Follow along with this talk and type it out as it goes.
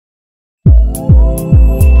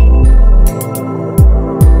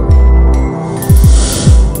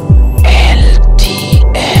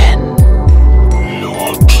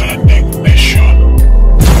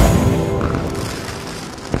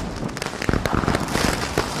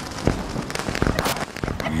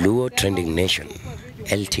Luo Trending Nation,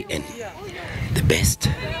 LTN, the best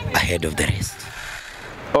ahead of the rest.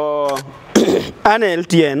 An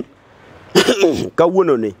LTN,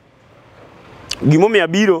 kawuono ni. Gimomiyo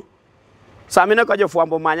abiro, samine ka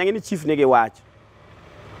jofwambo manya ni chief nigi wach.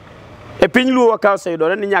 E piny Luo ka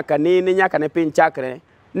oseyudore ni nyaka ne piny chakre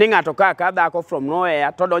ni ng'ato ka dhako from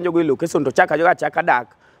nowhere to donjo go e location to chaka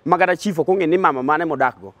dak magara chief ok ong'e ni mama mane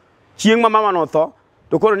modak go. Chieng' ma mama no tho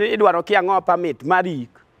to koro ni idwaro ki ang'o permit mar ik.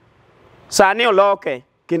 Sani oloke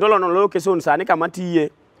kendo lono location sani kama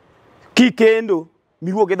tiye kikendo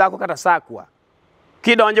miruo gi dhako kata sakwa.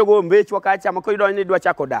 Kidonjo go mbechwa kacha ma ko idonjo ni dwa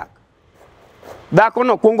chako dak. Dhako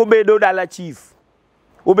no kuongo bedo dala chief.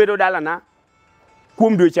 Obedo dala na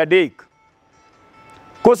kuom dweche adek.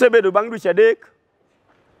 Kosebedo bang' dweche adek,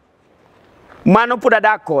 mano pod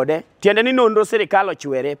adak kode, tiende ni nonro sirikal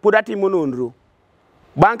ochwere, pod atimo nonro.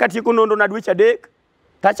 Bang' katieko nonro na dweche adek,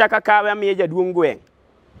 tachaka kawe amiye jaduong' gweng'.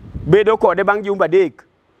 Bedo kode bang' jumbe adek,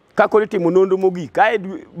 kakoro itimo nonro mogik. Kae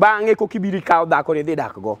bang'e kokibiro ikawo dhako ni dhi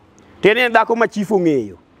dak go. Tiende ni dhako ma chief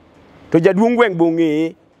ong'eyo, to jaduong' gweng' bo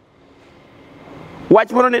ong'eye.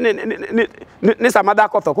 Wach moro ni sama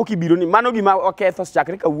dhako tho kokibiro ni mano gima oketho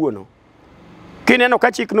chakre kawuono. Kineno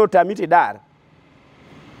ka chik no tami tidar.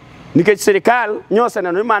 Nikech sirikal nyose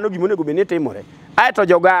neno ni mano gima onego bed ni timore. Aeto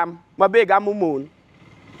jogam mabe gamo mon.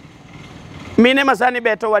 Mine masani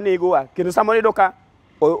beto wanegowa kendo samoro iyudo ka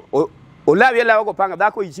olawi lawo go panga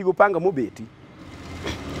dhako ichigo panga mobeti.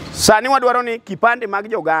 Sani wadwaro ni kipande mag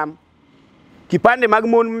jogam, kipande mag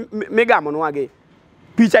mon migamo nwage.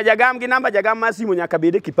 Picha jagam gi namba jagam mar simu nyaka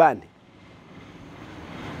bede kipande.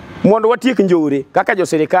 Mondo watiek njore kaka jo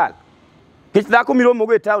sirikal. Kich dhako miromo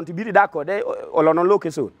go e town tibiri dak kode olono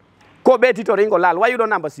location. Ko beti to ringo lal wayudo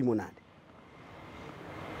namba simu nade.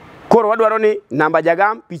 Koro wadwaro ni namba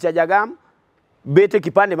jagam, picha jagam, bete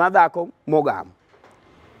kipande mar dhako mogam.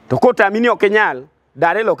 To kota mini ok nyal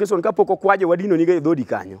dare location kapok okwaje wadino niga e dhodi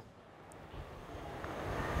kanyo.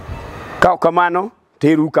 Ka kamano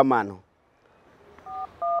teru kamano.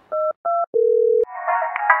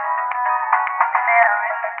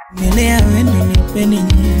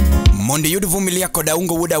 Monde yud vumilia koda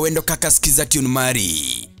ungo wuda wendo kaka skiza tune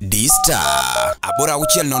mari D-Star abora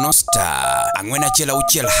uchiel nono star angwena chela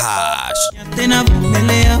uchiel hash Tena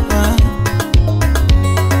vumilia wa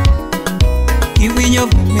Kiwinyo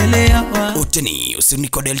vumilia wa Uteni usini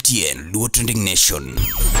kode LTN Luo Trending Nation.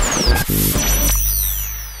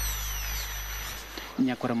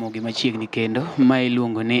 Nyakora mogi machiegni kendo ma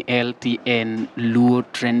iluongo ni LTN Luo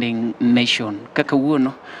Trending Nation. Kaka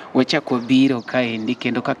wuono wachako biro kaendi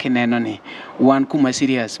kendo kaka ineno ni wan kuma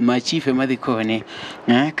serious ma chief madhi kone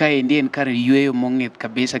kaendi en kar yweyo mong'ith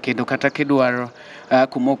kabisa kendo kata kidwaro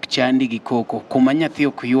kuma ok chandi gi koko kuma nyathi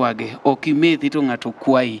ok ywage ok imethi to ng'ato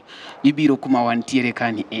kwayi ibiro kuma wantiere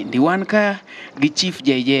kani endi wan ka gi chief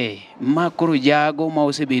JJ ma koro jago ma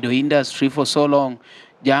osebedo industry for so long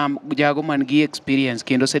jago man gi experience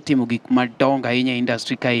kendo setimo gik madongo ahinya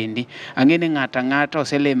industry kaendi. Ang'eni ng'ata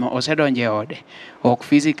oselemo osedonje ode ok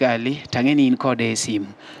physically tang'eni in kode e simu.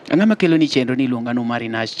 Ang'ama kelo ni chenro ni luonga no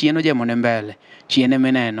Marinash chieno jamone mbele chiene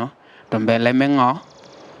meneno to mbele meng'o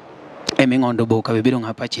eming'ondo boka bebiro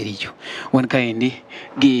ng'apa chericho. Wan kaendi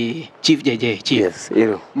gi Chief JJ Chief. Yes,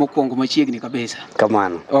 iro. Mokwongo machiegni kabisa.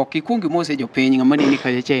 Kamano. Ok ikwongi mose jopiny ng'ama nini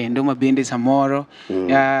kacha chendo ma bende samoro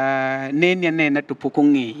neni anena to pok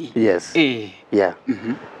ong'eyi. Yes. Yeah.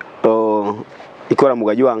 Ikora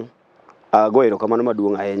Mugajwang' go erokamano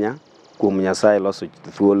maduong' ahinya kuom Nyasaye loso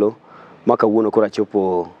thuolo ma kawuono koro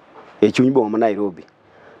achopo e chuny boma ma Nairobi.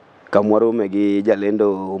 Kamwarome gi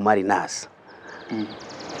jalendo Marinash.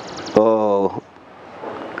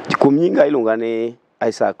 Kuom nyinga iluonga ni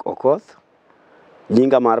Isaac Okoth.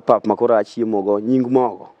 Nyinga mar pap makoro achiemogo nying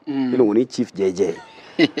mogo iluongo ni Chief JJ.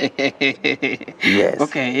 Yes.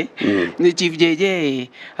 Okay. Ni Chief JJ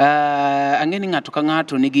ang'eni ng'ato ka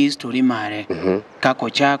ng'ato nigi history mare kako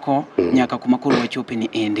chako nyaka kuma koro wachope ni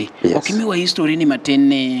endi. Okimiwa history ni matin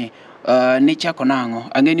ni chako nang'o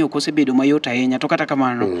ang'eni ok osebedo mayot ahinya to kata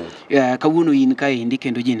kamano kawuono in kaendi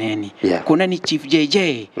kendo ji neni. Kona ni Chief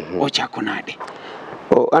JJ ochako nade?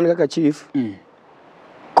 An kaka chief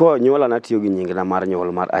ko nyuola natiyo gi nyingna mar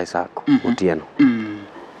nyuol mar Isaac Otieno.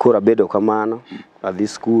 Koro abedo kamano adhi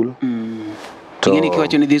school. Ting'eni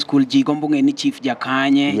kiwacho ni dhi school ji gombo ng'e ni chief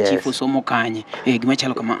jakanye, chief osomo kanye. Gima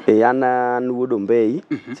chalo kama. An wuod Ombei,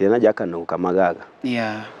 sena jakano kamagaga.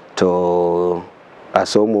 Yeah. To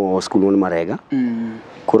asomo school Marega.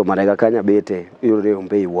 Koro Marega kanya bete yore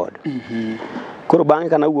Ombei ward. Koro bang'e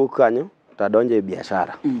kana wuok kanyo tadonje e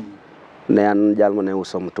biashara. Ne an jal mane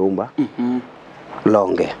uso mtumba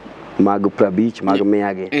longe mag 50 mag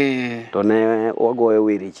 100 to ne wagoyo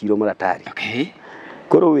were e chiro maratari. Okay.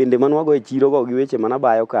 Koro wende man wagoyo e chiro go gi weche mana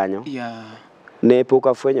bayo kanyo. Yeah. Ne pok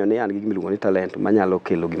afwenyo ni an gi gimiluongo ni talent manyalo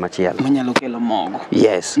kelo gimachielo. Manyalo kelo mogo.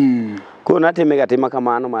 Yes. Koro natime ga tima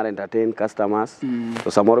kamano mar entertain customers. To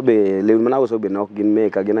samoro be lewni mana uso be nok gin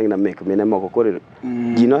meka gin agina mek mine moko koro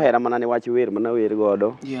ji nohera mana ne wach wer mana wer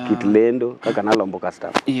godo kit lendo kaka nalombo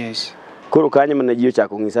customer. Yes. Koro kanyo mana ji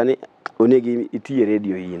ochako ng'isa ni onegi itie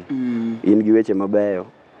radio in gi weche mabeyo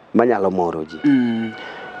manyalo moro ji.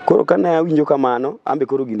 Koro kane awinjo kamano ambe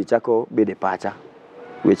koro gini chako bede pacha.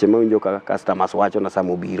 Weche ma winjo ka customers wacho na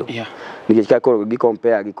samo biro. Nikech ka koro gi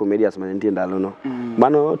compare gi comedians ma nitie ndalo no.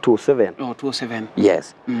 Mano 27. Oh, 27.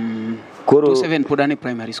 Yes. Koro 27 podane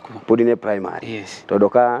primary school. Podine primary. Yes. To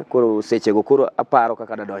doka koro sechego koro aparo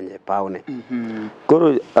kaka dadonje pawne.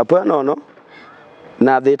 Koro apoya nono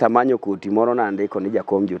na dhi tamanyo koti moro na ndiko ni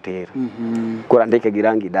jakom joter. Koro andike gi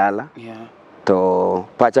rangi dala. To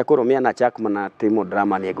pacha koro miya na chak mana timo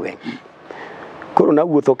drama ni gweng. Koro na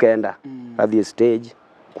wuotho kenda adhi stage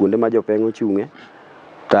kuonde ma jopengo chunge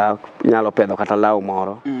ta nyalo pedho kata law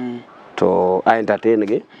moro to a entertain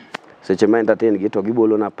gi seche ma entertain gi to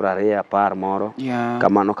gibolo na 20 10 moro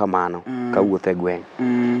kamano ka wuotho e gweng.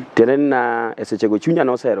 Tiende na e seche go chunya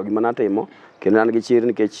no sero gima natimo kendo an gi chir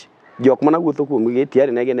nikech jok mana wuotho kuom gi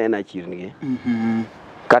tiari ne ginena chirni gi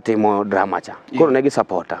katimo drama cha koro ne gi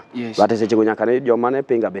supporta but seche go nyaka ne joma ne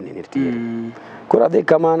pinga bende nitie. Koro adhi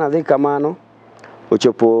kamano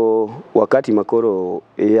ochopo wakati makoro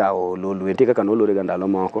yao lolwe ntie kaka nolore ga ndalo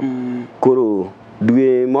moko. Koro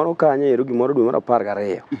dwe moro kanyo ero gimoro dwe moro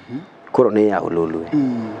 12 koro ne yao lolwe.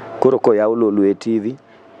 Koro ko yao lolwe TV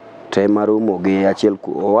te marumo gi achiel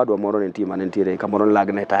owadwa moro ne ntie mane ntiere kamoro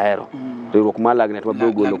Lagnet ahero riwruok mar Lagnet ma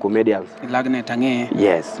bro golo comedians. Lagnet ang'e.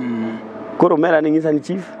 Yes. Koro mera ni ng'isa ni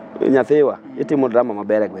chief nyathiwa itimo drama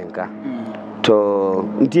maber e gweng ka. To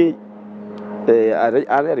ntie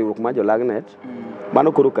are riwruok mar jo Lagnet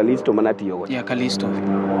mano koro Kalisto mana tiyo go. Yeah, Kalisto.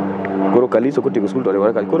 Koro Kalisto kotigo school to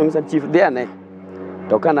riwore koro ng'isa chief dhi ane.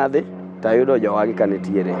 To kana dhi tayudo jowagi kane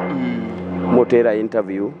tiere. Motera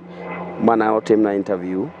interview mana otimna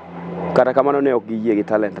interview. Kata kamano ne ok giyie gi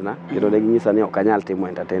talent na kendo ne ging'isa ni ok anyal timo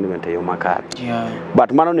entertainment e yo makare.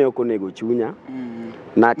 But mano ne ok onego chunya.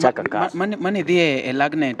 Na chaka kas. Mane dhi e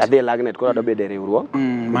Lagnet. Adhi e Lagnet koro ado bede riwruok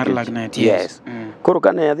mar Lagnet. Yes. Koro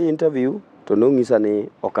kane adhi interview to nong'isa ni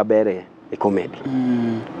ok abere e comedy.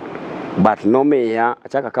 But nomiya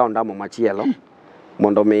achaka kawo ndamo machielo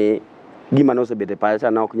mondo mi gima nosebete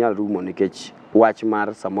pacha na ok nyal rumo nikech wach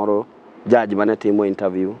mar samoro judge mane timo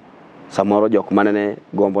interview samoro jok mane ne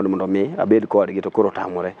gombo mondo mi abed kodgi to koro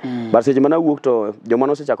tamore. But seche mana wuok to joma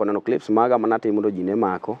nosechako neno clips maga mana timo do ji ne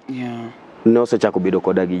mako. Nosechako bedo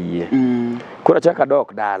koda gi yie. Koro achaka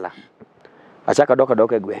dok dala. Achaka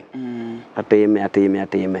dok e gweng.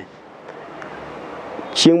 Atime.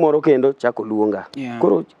 Chieng' moro kendo chako luonga.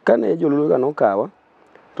 Koro kane joluonga nokawa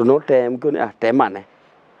to notem kone temane.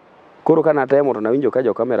 Koro kana temo to nawinjo ka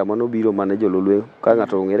jo kamera mano biro mane jolulwe ka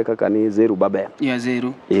ng'ato ong'ere kaka ni Zeru Babel.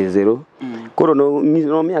 Zeru. Zeru. Koro no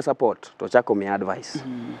miya support to chako miya advice.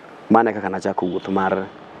 Mane kaka nachako wuoth mar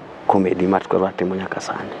comedy mat koro atimo nyaka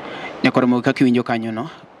sani. Nyakoro mo kaka iwinjo kanyo no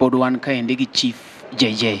pod wan kaendi gi Chief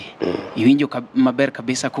JJ. Iwinjo maber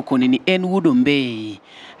kabisa kokoni ni en wuodo mbei.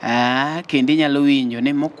 Kendi nyalo winjo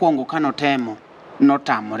ne mokwongo kanotemo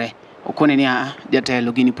notamore. Okone ni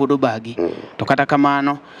jatelo gini pod obagi. To kata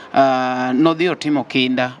kamano nodhi otimo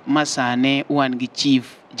kinda masane wan gi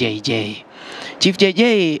Chief JJ. Chief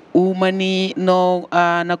JJ umani no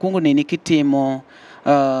nakwongo neni kitimo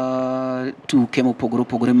tuke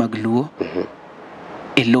mopogore mag luo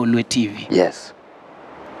e Lolwe TV. Yes.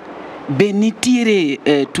 Be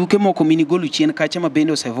nitiere tuke moko minigolu chien kacha ma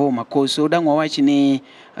bende osevo makoso dang'wa wach ni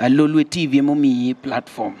Lolwe TV momiyi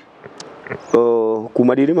platform.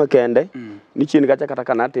 Kuma diri makende ni chien kacha kata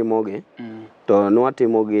kana timogi to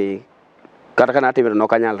nwatimogi kata kana timo no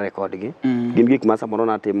kanyal record gi gin gik ma samoro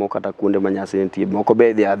natimo kata kuonde manyasi nitie moko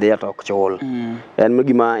be dhi adhiya to ok chul. En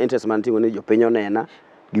gima interest man timo ni jopiny onena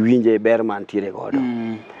giwinje ber man tiere godo.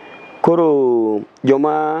 Koro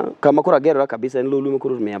joma kama koro agerora kabisa en Lolwe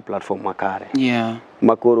koro miya platform makare.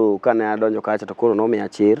 Makoro kane adonjo kacha to koro nomiya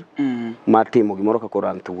chir mar timo gimoro ka koro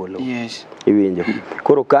an thuolo. Iwinjo.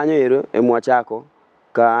 Koro kanyo ero emwachako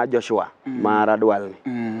ka Joshua mar Adwalni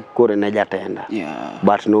koro ne jatenda.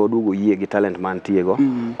 But nodugo yie gi talent man tiego.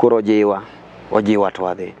 Koro ojiwa to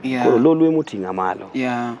adhi. Koro Lolwe moting'a malo.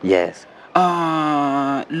 Yes.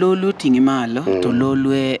 Lolwe ting'i malo to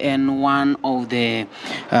Lolwe en one of the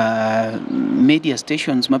media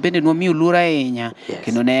stations ma bende nwamiyo luor ahinya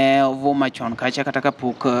kendo ne ovo machon kacha kata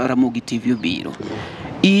kapok Ramogi TV obiro.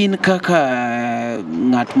 in kaka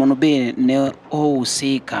ng'at mono be ne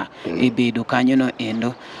ohusika e bedo kanyo no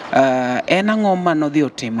endo, en ang'o manodhi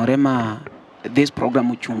otimore ma this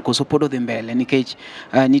program ochung' koso pod odhi mbele nikech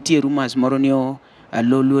nitie rumors moro ni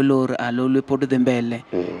Lolwe pod dhi mbele.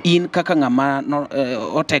 In kaka ng'ama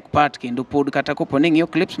o take part kendo pod kata kopo ni ng'iyo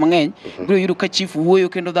clips mang'eny biro yudo ka chief wuoyo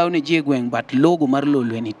kendo dhaw ne ji e gweng' but logo mar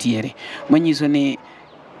Lolwe nitiere, manyiso ni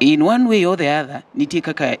in one way or the other nitie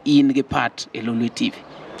kaka in gi part e Lolwe TV.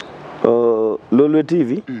 Lolwe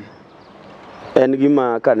TV en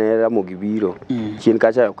gima kane Ramogi biro chien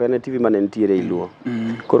kacha ok en TV mane nitiere e Luo.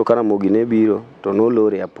 Koro kana Ramogi ne biro to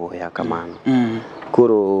nolore apoya kamano.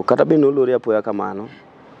 Koro kata be nolore apoya kamano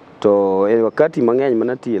to e wakati mang'eny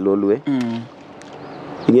manatiye Lolwe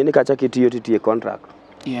ing'eni kacha kitiyo titiye contract.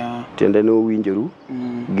 Tiende no winjoru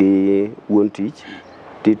gi wuon tich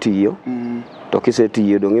titiyo to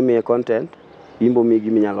kisetiyo dong' imiye content imbo migi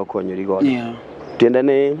minyalo konyori godo. Tiende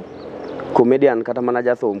ne comedian kata mana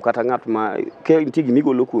jathum kata ng'at ma ke nitie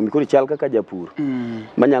gimigolo kuomi koro chal kaka japur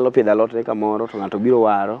manyalo pidho alot ne kamoro to ng'ato biro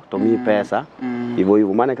waro to miyi pesa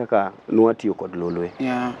ibo mane kaka nwatiyo kod Lolwe.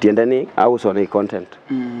 Tiende ni auso ne content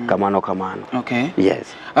kamano. Okay.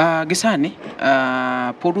 Yes. Gisani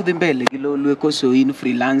pod udhi mbele gi Lolwe koso in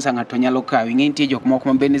freelancer ng'ato nyalo kawi ng'e nitie jok moko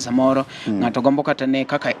mabende samoro ng'ato gombo kata ne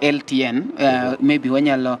kaka LTN maybe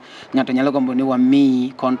ng'ato nyalo gombo ni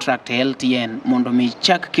wami contract LTN mondo mi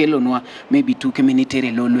chak kelonwa maybe tuke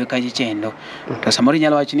minitere Lolwe kaje chendo to samoro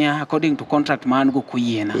nyalo wacho ni according to contract man go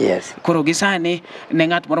kuyiena. Yes. Koro gisani ne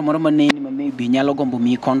ng'at moro maneni ma maybe nyalo gombo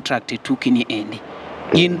mi contract e tuke ni endi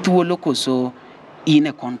in thuolo koso in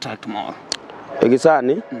a contract moro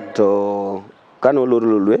gisani to kano oloro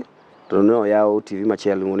Lolwe to ne oyawo TV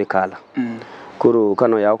machielo ng'one Kala. Koro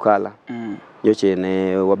kano yawo Kala nyoche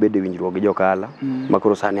ne wabedo winjruok gi jokala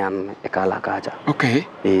makoro sani an e Kala kacha. Okay.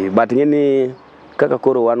 But ng'eni kaka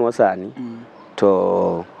koro wan wasani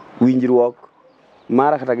to winjruok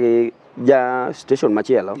mara kata gi ja station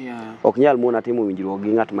machielo ok nyal muona timo winjruok gi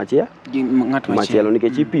ng'at machielo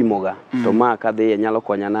nikech ipimoga to ma kadhi nyalo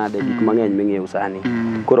konya nade gik mang'eny ming'eyo sani.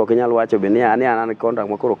 Koro ok nyal wacho be ni an contract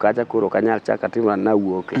ma koro kacha koro kanyal chaka timo na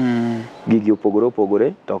wuok gigi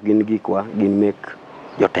opogore to ok gin gikwa gin mek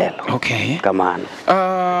jotelo. Okay. Kamano.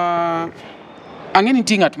 Ang'eni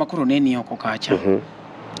ti ng'at makoro neni oko kacha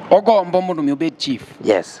ogombo mondo mi obed chief.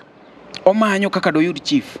 Yes. Omanyo kaka doyud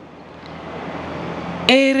chief.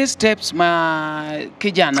 Ere steps ma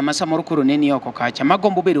kijana ma samoro koro neni oko kacha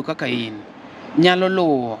magombo bedo kaka in nyalo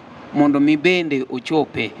luwo mondo mi bende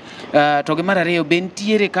ochope. To gi mar ariyo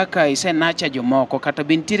bentiere kaka isenacha jomoko kata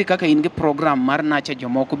bentiere kaka in gi program mar nacha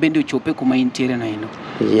jomoko bende ochope kuma intiere na ino.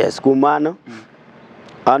 Yes, kumano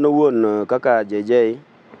an owuon kaka JJ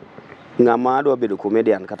ng'ama adwa bedo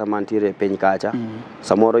comedian kata mantiere e piny kacha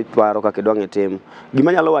samoro iparo kaka idwa ng'etem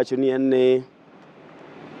gima nyalo wacho ni en ni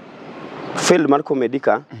field mar comedy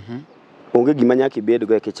ka onge gima nyaka ibed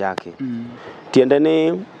go e kichake. Tiende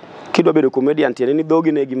ni kidwa bedo comedian tiende ni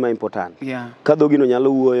dhogi ne gima important. Ka dhogi no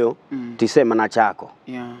nyalo wuoyo tise mana chako.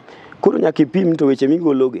 Koro nyaka ipim to weche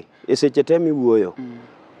migologe e seche te miwuoyo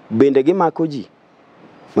bende gimako ji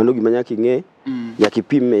mano gima nyaka ing'e nyaka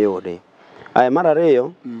ipim me yode. Mar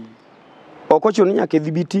ariyo ok ochuno ni nyaka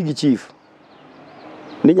idhi biti gi chief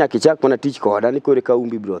ni nyaka ichak mana tich koda ni kore ka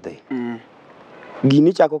umbi bro dhi.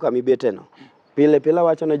 Gini chako kamibete no pile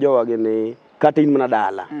wacho ne jowagi ni kata in mana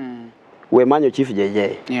dala we manyo chief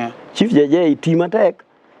JJ. Chief JJ ti matek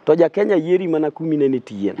to ja Kenya yieri mana kumine ni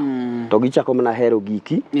tien to gichako mana hero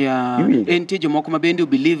giki. Entie jomoko ma bende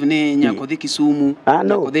believe ni nyako dhi Kisumu,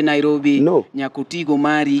 nyako dhi Nairobi, nyako tigo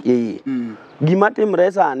mari. Gima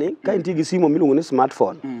timre sani ka inti gi simu miluongo ni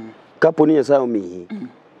smartphone kapo ni Nyasaye omiyi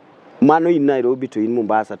mano in Nairobi to in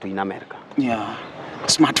Mombasa to in America.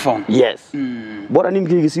 Smartphone. Yes. Bora ni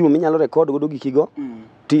ngi simu minyalo record godo gikigo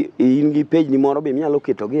ti in gi page ni moro be minyalo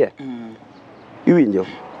keto gie. Iwinjo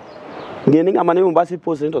ngeni ng'ama ne Mombasa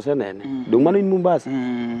post to senene dong mano in Mombasa.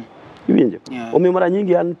 Iwinjo omiyo mara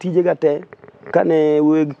nyingi an tije ga te kane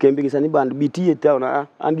weg kembe gi sani band BT town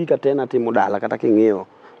an gi kate na timo dala kata king'iyo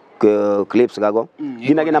clips gago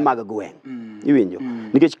gina mag gweng. Iwinjo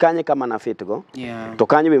nikech kanye kama na fit go to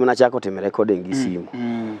kanye be mana chako timo recording gi simu.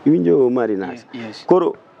 Iwinjo Marinas.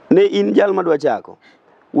 Koro ne in jal madwa chako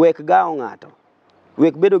wek gawo ng'ato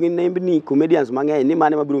wek bedo gi nembni comedians mang'eny ni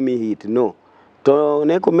mane mabiro mi hit no to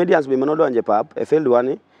ne comedians be mano donje pap e field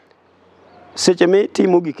wani seche me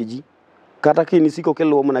timo gik ji kata kinisiko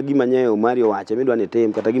keluwo mana gima nyeyo Mario wacho midwa ni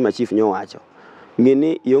tim kata gima chief nyo wacho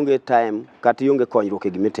ngeni ionge time kata ionge konyruok e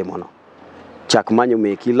gimitimo no chak manyo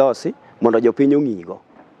meki losi mondo jopiny ong'igo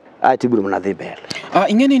tibiro mana dhi mbele.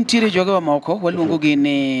 Ing'eni nitiere jogewa moko waluongo gi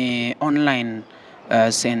ni online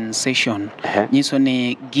sensation nyiso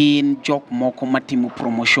ni gin jok moko matimo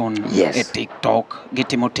promotion e TikTok,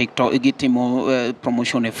 gitimo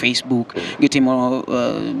promotion e Facebook, gitimo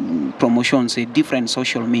promotions e different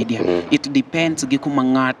social media. It depends gi kuma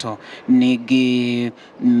ng'ato nigi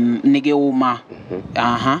uma.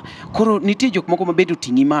 Koro nitie jok moko mabedo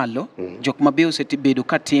ting'i malo, jok mabe osebedo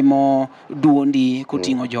katimo duondi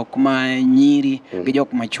koting'o jok ma nyiri gi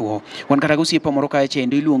jok machuo. Wan kata gosiepa moro kae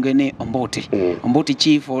chendo iluonge ni Omboti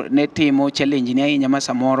Chief ne timo challenge ni ahinya ma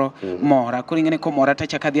samoro mora. Koro ing'e ni komora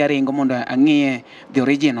tachaka dhi aringo mondo ang'iye the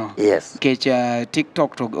original. Kech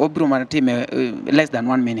TikTok to obro mana time less than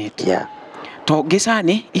 1 minute. To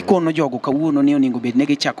gisani ikono jogo kawuono ni oningo bed ne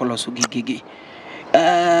gichako loso gigi.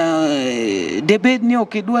 Debed ni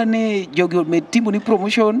okidwa ni jogo med timo ni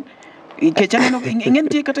promotion kech aneno ing'e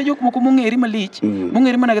nitie kata jok moko mong'eri malich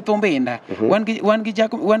mong'eri mana gi thumbe inda. Wan gi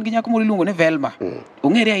nyako moro iluongo ni Velma,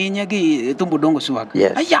 ong'eri ahinya gi thumbo dongo swag.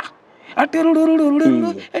 Aya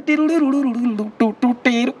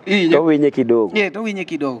to winye kidogo. To winye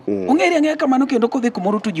kidogo. Ong'eri ang'eya kamano kendo kodhi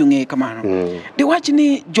kumoro to ji ong'eye kamano. De wach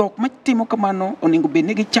ni jok matimo kamano oningo bed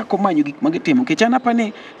ni gichako manyo gik magitimo kech an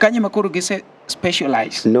apani kanye makoro gise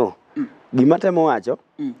specialize. No. Gima temo wacho,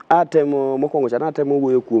 atemo mokwongo chana atemo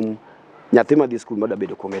wuoyo kuom nyathi madhi skul mada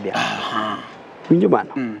bedo comedian. Winjo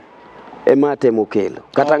mano? Ema atemo kelo.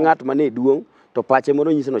 Kata ng'at mane duong' to pache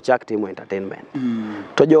moro nyiso no chak timo entertainment.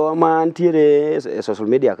 To jowa mantiere e social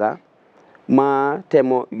media ka ma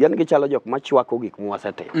temo yan gichalo jok machwako gik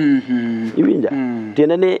mwasetimo. Iwinja?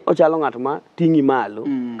 Tiende ni ochalo ng'at ma ting'i malo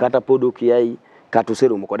kata pod okiai kata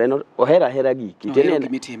oseromo kode no ohera giki. Tiende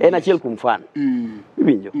en achiel kuom fan.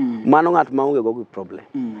 Iwinjo? Mano ng'at ma onge go problem.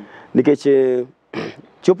 Nikech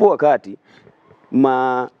chopo wakati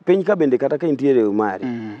ma piny ka bende kata ka intiere mari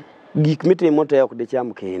gik mitimo te ok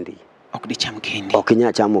dicham kendi. Ok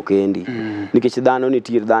inya chamo kendi. Nikech dhano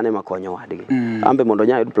nitiere dhano ma konyo wadgi. Ambe mondo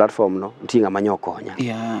nya yud platform no nitie ng'ama nyokonya.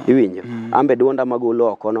 Iwinjo? Ambe duonda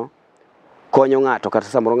magolo oko no konyo ng'ato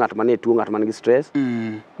kata samoro ng'ato manie tuo, ng'ato man gi stress,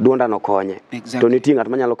 duonda no konye. To nitie ng'ato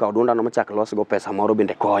manyalo kawo duonda no machak los go pesa moro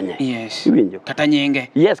bende konye. Iwinjo? Kata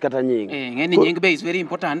nyinge. Kata nyinge. Ng'eni nyinge be is very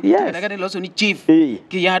important. Kata loso ni chief.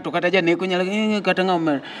 Kiyato kata janeko nyalo kata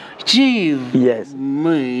ng'ama chief.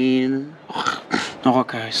 Man.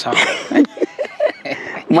 Okay, so.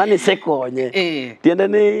 Mani se konye. Tiende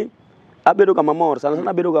ni abedo kama mor,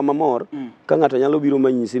 sana abedo kama mor ka ng'ato nyalo biro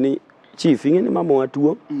manyisi ni chief ing'e ni mama wa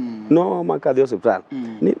tuo no makadhi hospital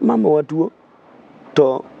ni mama wa tuo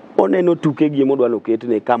to oneno tuke gi modwa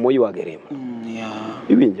noketne kama oywage remo.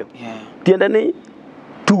 Iwinjo? Tiende ni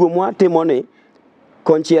tugo mwatimo ni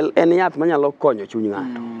konchiel en yath manyalo konyo chuny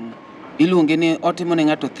ng'ato. Iluonge ni otimo ne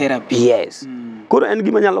ng'ato therapy. Koro en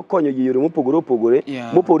gima nyalo konyo ji yore mopogore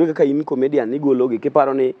mopogore kaka in comedian igologi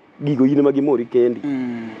kiparo ni gigo in ma gimori kendi.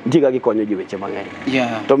 Nitie ka gikonyo ji weche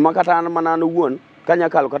mang'eny. To makata an mana an owuon kanya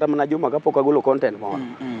kalo kata mana juma kapok agolo content moro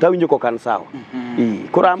tawinjo kokan sawa.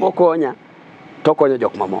 Koro ambo konya to konyo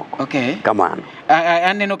jok mamoko. Kamano.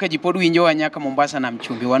 Aneno ka ji pod winjowa nyaka Mombasa na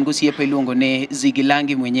Mchumbi. Wan gosiepe iluongo ne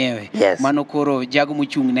Zigilangi mwenyewe. Mano koro jago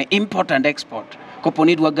mochung' ne import and export. Kopo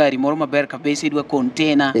ni dwa gari moro maber kabisa, idwa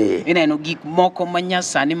container, ineno gik moko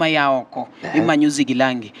manyasani maya oko, imanyo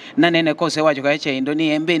Zigilangi. Nanene kosewacho kacha indo ni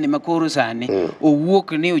embe ni makoro sani,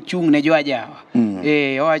 owuok ni ochung' ne jo ajawa.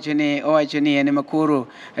 Owacho ni ene makoro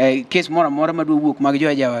kes mora madwa wuok mag jo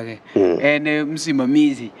ajawa ge. En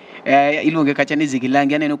msimamizi. Iluonge kacha ni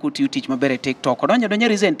Zigilangi. Aneno kotiyo tich maber e TikTok. Donja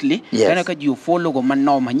recently, aneno ka ji ofollow go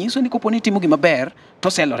manoma. Nyiso ni kopo ni timo gima ber, to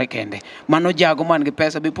selore kende. Mano jago man gi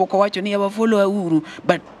pesa be pok owacho ni follow uru,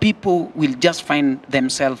 but people will just find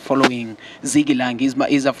themselves following Zigilangi.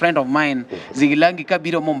 Is a friend of mine. Zigilangi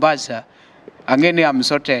kabiro Mombasa. Angeni am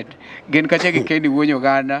sorted. Gen kacha gi kendi wuonyo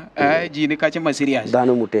gana. Ji ni kacha ma serious.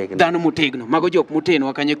 Dhano motegno. Mago jok moteno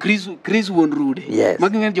wakanye Chris Wonrude.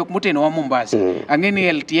 Mago ng'en jok moteno wa Mombasa.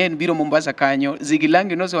 Angeni LTN biro Mombasa kanyo.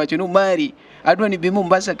 Zigilangi nosewacho ni mari adwa ni bi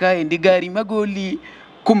Mombasa kae ndi gari magoli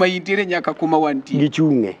kuma intiere nyaka kuma wanti.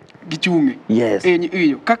 Gichung'e.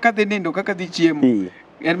 Iyo kaka dhi nindo kaka dhi chiemo.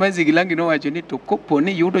 En ma Zigilangi nowacho ni to kopo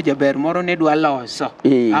ni yudo jaber moro ne dwa loso.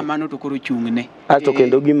 Amano to koro chung'ne. Ato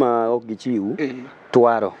kendo gima ok gichiw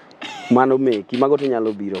twaro. Mano meki mago to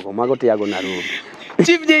nyalo biro go, mago to yago Nairobi.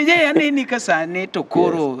 Chief JJ aneni ka sane to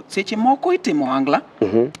koro seche moko itimo angla.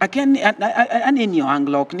 Aneni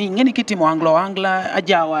angla ok ni ng'eni kitimo angla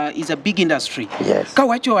ajawa is a big industry. Ka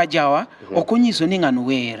wacho ajawa ok onyiso ni ng'ano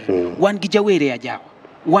wer. Wan gi jawere ajawa.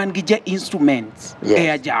 Wan gi ja instruments e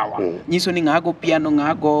ajawa. Nyiso ni ng'ago piano,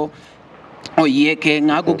 ng'ago oyieke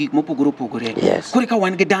ng'ago gik mopogore opogore. Yes. Koro ka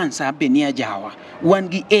wan gi dancer be ni ajawa, wan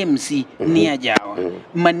gi MC ni ajawa,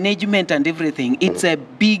 management and everything. It's a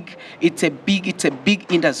big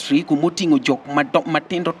industry kumoting'o jok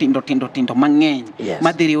matindo mang'eny Yes.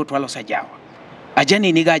 madhiriwo to waloso ajawa.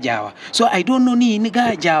 Ajani niga ajawa. So I don't know ni niga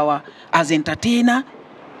ajawa as entertainer,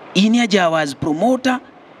 ini ajawa as promoter,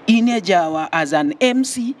 ini ajawa as an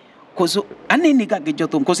MC. Cause aneni ga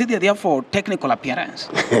gijothum cause they are there for technical appearance.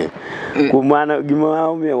 Kumana gima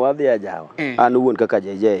omiyo wadhi ajawa. An wuon kaka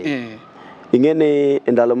JJ. Ing'eni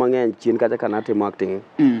ndalo mang'eny chien kata kana timo acting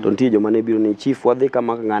to nitie joma ne biro ni chief wadhi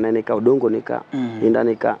kama ng'ane ni ka odongo ni ka inda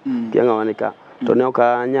ni ka kianga ni ka to ne ok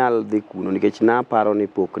anyal dhi kuno nikech na paro ni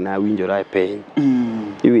pok na winjora e piny.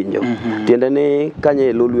 Iwinjo. Tiende ni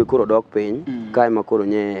kanye lolwe koro dok piny kae ma koro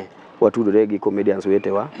nye watudore gi comedians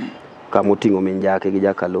wetewa kama oting'o min jake gi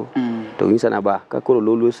jakalo to ng'isa na ba ka koro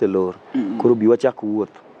lolwe oselor koro bi wachak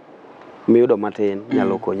wuoth miyudo matin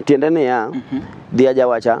nyalo konyo. Tiende ni ya dhi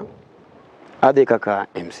ajawacha adhi kaka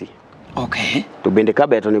MC. Okay. To bende ka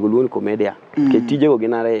beto nego luon comedian ke tijego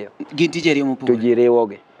gin ariyo. Gin tije ariyo mopogore. To ji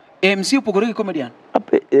riwogi. MC opogore gi comedian.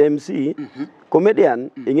 MC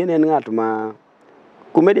comedian ing'eni en ng'at ma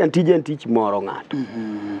comedian tije en tich moro ng'ato.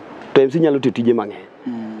 To MC nyalo tiyo tije mang'eny.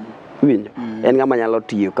 Winjo. En ng'ama nyalo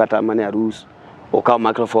tiyo kata mane arus okaw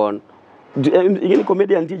microphone. Ing'eni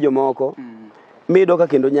comedian tije moko mido ka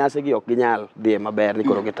kendo nyase gi ok ginyal dhi maber ni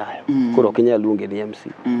koro gitayo. Koro ok inyal luonge ni MC.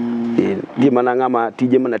 Gima na ng'ama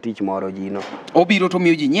tije mana tich moro jino. Obiro to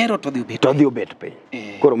miyo ji nyiero to dhi obet. To dhi obet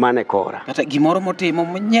piny. Koro mane kora. Kata gimoro motimo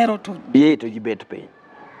nyiero to to ji bet piny.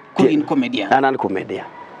 Koro in comedian. An comedian.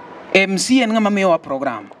 MC en ng'ama miyowa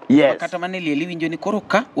program. Yes. Kata mane lieli winjo ni koro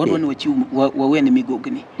ka wadwa ni wachiw wawene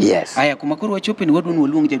migogni. Yes. Aya kuma koro wachope ni wadwa ni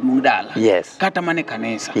waluong jaduong' dala. Yes. Kata mane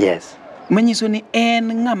kanisa. Yes. Manyiso ni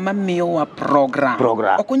en ng'ama miyowa program.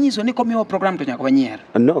 Ok onyiso ni komiyowa program to nyaka wanyier.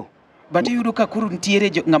 No. But yudo ka koro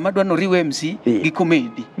ntiere ng'ama dwa no riw MC gi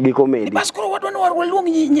comedy. Gi comedy. Bas koro wadwa ni waluong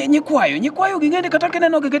nyikwayo. Nyikwayo gi ng'ende kata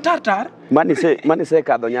kineno gi tartar. Mani se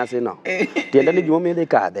kadho nyasi no. Tiende ni gimomiyo dhi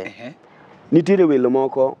kadhe. Nitiere welo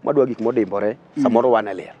moko madwa gik modimbore samoro wan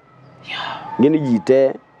e liel. Gini ji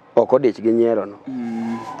te ok odich gi nyiero no.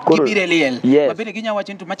 Gibire liel. Yes. Mabende ginya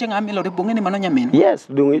wacho ni to macha ng'ama milore bong'e mano nyamin. Yes,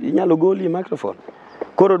 inyalo goli microphone.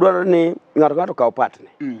 Koro dwaro ni ng'ato kaw partne.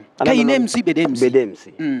 Ka in MC bed MC. Bed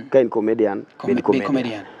MC. Ka in comedian bed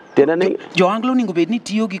comedian. Tiende ni jo Anglo ningo bed ni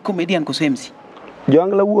tiyo gi comedian koso MC. Jo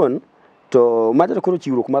Anglo wuon to macha koro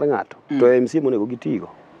chiwruok mar ng'ato to MC monego gitigo.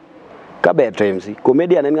 Ka bet to MC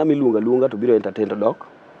comedian en ng'ama iluonga to biro entertain to dok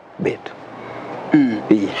bet.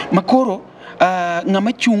 Makoro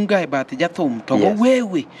ng'ama chunga e bath jathum to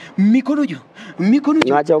wewe mikono jo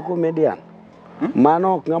ng'acha comedian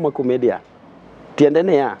mano ok ng'ama comedian. Tiende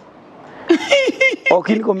ni ya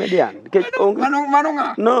ok in comedian mano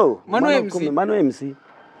ng'a no mano MC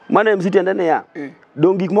mano MC tiende ni ya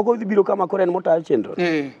dong gik moko dhi biro kama koro en motayo chenro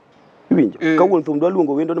iwinjo ka wuon thum dwa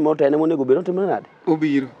luongo wendo ni motene monego bed otimo nade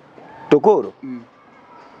obiro to koro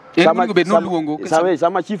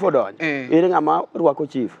sama chief odonjo ere ng'ama rwako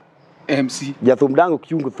chief MC jathum dang ok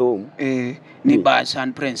chung thum ni ba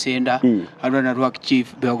San Prince adwa na rwak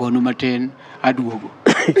chief be ogonu matin aduogo.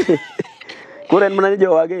 Koro en mana ni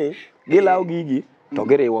jowage gilawo gigi to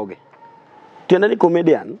giriwogi. Tiende ni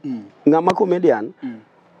comedian ng'ama comedian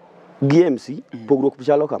gi MC pogruok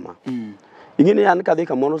chalo kama. Ing'eni an kadhi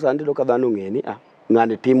kamoro sandi do ka dhano ng'eni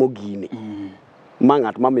ng'ani timo gini. Ma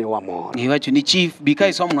ng'at mamiyowa mor. Iwacho ni chief bi ka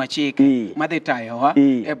isomnwa chik madhi tayowa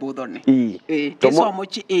e budhoni. Isomo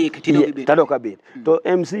chik tido kabet. To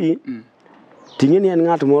MC ting'eni en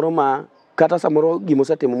ng'at moro ma kata samoro gimo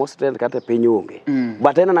setimo mostrend kata piny onge.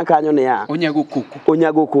 But en na kanyo ni ya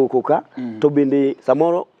onyago koko ka to bende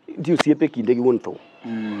samoro ti osiepe kinde gi wuon thum.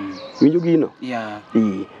 Winjo gino?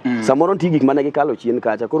 Samoro ntie gik mane gikalo chien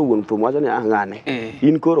kacha koro wuon thum wacho ni ng'ane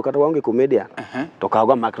in koro kata waonge comedian to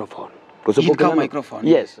kawga microphone. Microphone.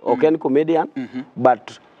 Yes, ok en comedian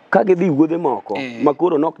but ka gidhi wuodhe moko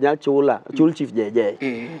makoro nok nyal chul chief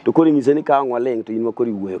JJ to koro nyise ni kawo ng'waleng to in makoro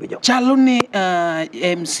iwuoyo gi jok. Chalo ni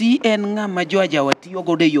MC en ng'ama jo ajawa tiyo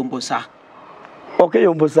godo e yombo sa. Ok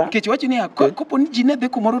yombo sa. Nikech wacho ni kopo ni ji ne dhi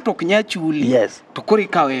kumoro to ok nyal chuli. Yes. To koro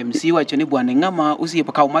ikawo MC wacho ni bwana ng'ama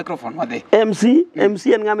osiepo kawo microphone wadhi. MC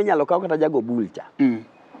en ng'ama inyalo kaw kata jago bulcha.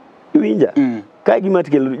 Iwinja? Ka gima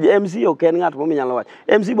tikelo MC ok en ng'at minyalo wacho.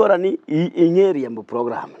 MC bora ni ing'e riembo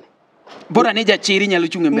program ni. Bora ni jachiri nyalo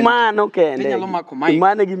chunge mbele. Mano kende. Nyalo mako mic.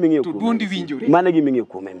 Mane giming'eyo kuom. To duondi winjore. Mane giming'eyo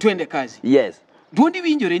kuom MC. Twende kazi. Yes. Duondi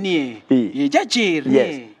winjore ni jachiri.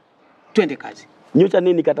 Yes. Twende kazi. Nyocha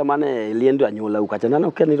nini kata mane liendo anyuola ukacha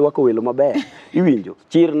nano ken irwako welo maber. Iwinjo?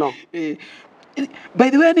 Chir no. By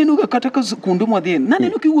the way, aneno ga kata ka kundu modhi.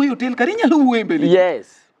 Naneno ki wuoyo hotel kari nyalo wuoyo mbele.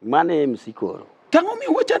 Yes, mane MC koro. Tang'o mi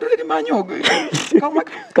wachandore gi manyo.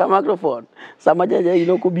 Ka microphone. Sama jaja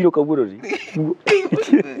ino ko biro kawuono ri.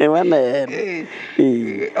 Mane.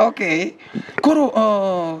 Okay.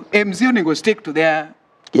 Koro MC onego stick to their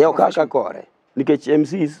Yo kaka kore. Nikech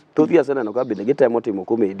MCs thothgi aseneno ka bende gitemo timo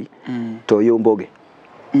comedy to yomboge.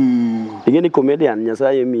 Ingeni comedian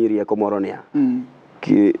Nyasaye miyi rieko moro niya.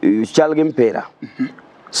 Chal gi mpira.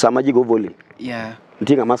 Sama ji go volley. Yeah.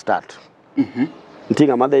 Nitie ng'ama start. Nitie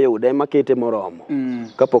ng'ama dhi yude makete moromo.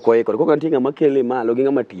 Kapok oikore. Koko nitie ng'ama kele malo gi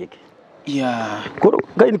ng'ama tieke. Yeah. Koro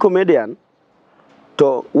ka in comedian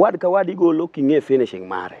to wad ka wad igolo king'e finishing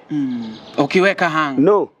mare. Okiwe ka hang.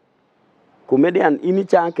 No. Comedian ini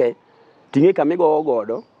chake ting'e kamigo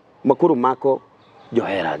godo makoro mako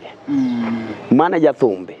joherage. Mane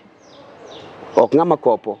jathumbe. Ok ng'ama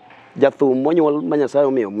kopo. Jathum monyuol ma Nyasaye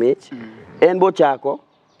omiyo mich. En bo chako.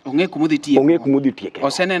 Ong'e kumudhi tieke. Ong'e kumudhi tieke.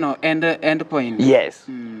 Oseneno end point. Yes.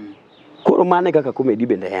 Koro mane kaka comedy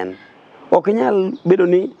bende en. Ok inyal bedo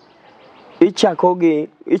ni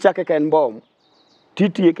ichake ka en bom.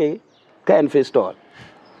 Titieke ka en fistol.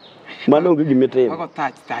 Mano onge gimitimo. Wako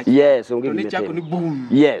touch. Yes, onge gimitimo. To ni chako ni boom.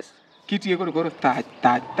 Yes. Kitieko koro touch.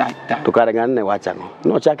 To kare ng'an ne wachang'o.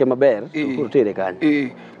 Nochake maber, koro tere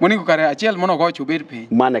kanyo. Monego kare achiel mono gocho obed piny.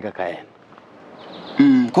 Mane kaka en.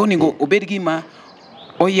 Konego obed gima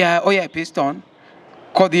oya piston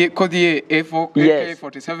kodhi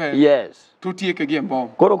AK47. Yes. To tieke gi mbom.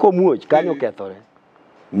 Koro komuoch kanyo kethore.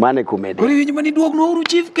 Mane comedy. Koro winjo mani duogno uru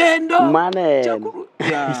chief kendo. Mane.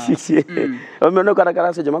 Omeno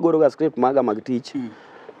kara seche magoro ga script maga mag tich.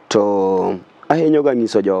 To ahinyo ga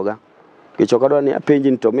nyiso joga. Kichok adwa ni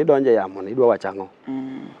apenji to midonje yamo ni idwa wachang'o.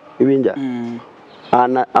 Iwinja?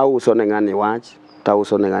 An auso ne ng'ani wach,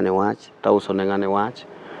 tauso ne ng'ani wach.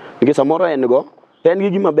 Nikech samoro en gi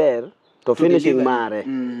gima ber to finishing mare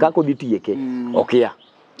kako dhi tieke okia.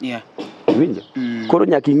 Yeah. Winjo? Koro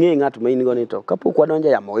nyaka ing'e ng'at ma in go ni to kapok wadonjo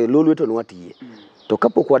yamo e lo lweto nwatiye. To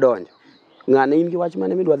kapok wadonjo ng'ane in gi wach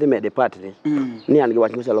mane midwa dhi mede part ni an gi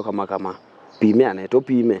wach machalo kama. Pime ane to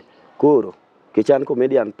pime. Koro kechan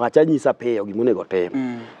comedian pacha nyisa peyo gimonego tem.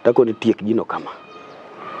 Takoni tiek gino kama.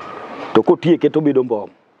 To kotieke to bedo mbom.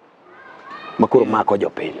 Makoro mako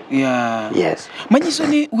jopiny. Yeah. Yes. Manyiso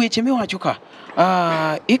ni weche miwacho ka.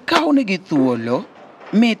 Ikaw negi thuolo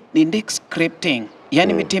mi indik scripting.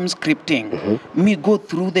 Yani mitim scripting. Mi go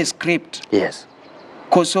through the script. Yes.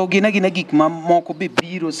 Koso gina gik ma moko be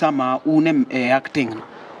biro sama une acting.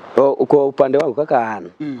 Kwa upande wangu kaka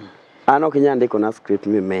an ok nyal ndiko na script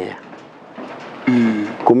mimeya.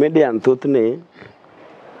 Comedian thothne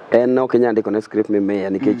en ok nyal ndiko na script mimeya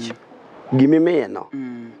nikech gimimeya no.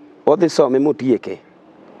 Odhi some motieke.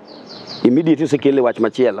 Immediately osekele wach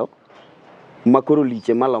machielo makoro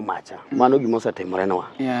liche malo macha. Mano gima osetimore nwa.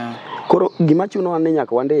 Yeah. Koro gima chuno ni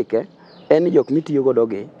nyaka wandike en ni jok mitiyo godo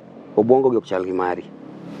gi obwongo gi ok chal gi mari.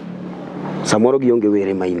 Samoro gionge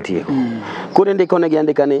were ma intie. Koro ndiko ne gi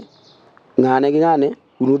andika ni ng'ane gi ng'ane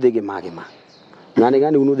unudhe gi magi ma.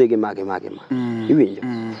 Ng'ane unudhe gi magi ma. Iwinjo?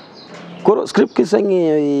 Koro script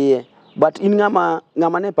kiseng'iyo iye but in ng'ama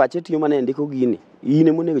ne pache tiyo mane ndiko gini. In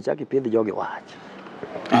ema onego chak ipidh jogi wach.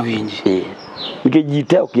 Awinji. Nikech ji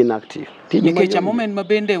te ok gin active. Nikech a moment ma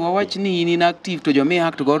bende wawach ni in inactive to jomi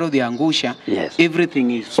act godo the angusha. Yes.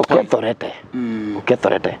 Everything is spoiled.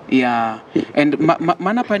 Okethore te. Yeah. And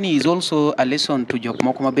manapani is also a lesson to jok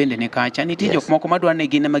moko ma bende ne kacha. Nitie jok moko madwa ne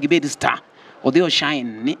gin ema gibed star. Odhi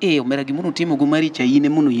shine ni omera gimunu timo gumari cha ine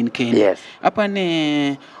munu yin kende. Yes.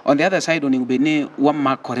 Apane on the other side onego bene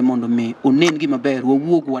wamakore mondo me onen gima ber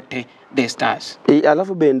wawuog wate the stars.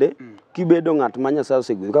 Alafu bende kibedo ng'at ma Nyasaye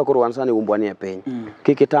osegwedho ka koro wan sani umbwani e piny.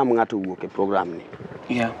 Kik itam ng'ato wuok e program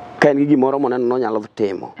ni. Yeah. Ka en gi gimoro moneno no nyalo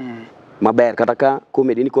timo. Maber kata ka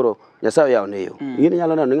comedy ni koro Nyasaye yawo ne yo. In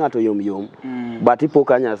nyalo neno ni ng'ato yom. But ipo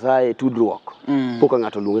ka Nyasaye tudruok. Poka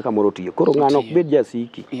ng'ato luonge kamoro tiyo. Koro ng'ano ok bed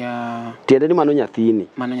jasiki. Yeah. Tiende ni mano nyathini.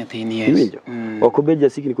 Yes. Iwinjo? Ok obed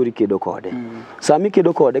jasiki ni koro ikedo kode. Sami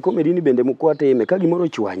kedo kode comedy ni bende mokwa time ka gimoro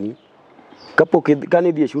chwanyi. Kapok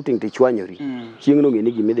kane dhi e shooting ti chwanyori. Chieng' no ng'e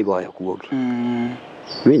ni gimidhi goyo kuogi.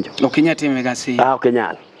 Winjo? Ok inyal time gasi. Ok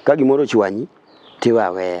nyal. Ka gimoro chwanyi tiwe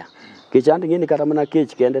aweya. Kech andi ng'eni kata mana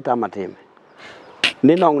kech kende tama time.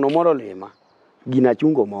 Ni nong'no moro lima. Gina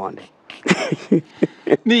chungo monde.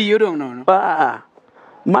 Ni yudo nono.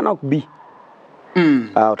 Manok bi.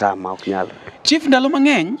 Otama ok nyal. Chief ndalo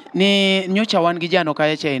mang'eny ni nyocha wan gi jano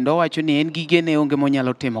kaya chendo wacho ni en gige ne onge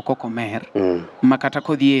monyalo timo koko mer. Makata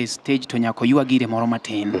kodhi e stage to nyako ywa gire moro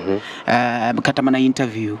matin. Kata mana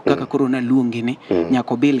interview kaka koro na luonge ni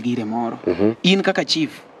nyako bel gire moro. In kaka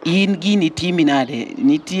chief in gini timi nade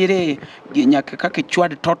nitiere nyaka kaka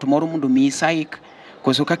chwad tot moro mondo mi saik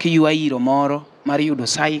koso kaka ywa iro moro mar yudo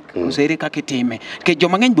saik koso ere kaka time ke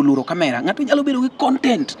joma ng'eny boluoro kamera ng'ato nyalo bedo gi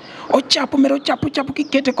content ochapo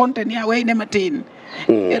kikete content ya weyne matin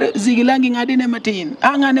zigilangi ng'adine matin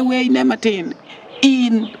ang'ane weyne matin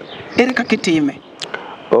in ere kaka time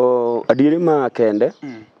adieri ma kende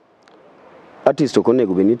artist ok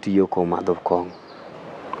onego bed ni tiyo komadho kong'o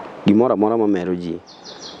gimoro amora mamero ji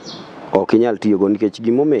ok inyal tiyogo nikech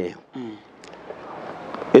gimomiyo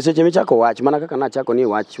e seche michako wach mana kaka nachako ni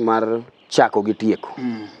wach mar chako gi tieko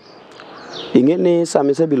ing'e ni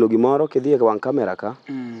sama isebilo gimoro kidhi e wang' kamera ka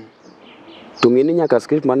to ng'e ni nyaka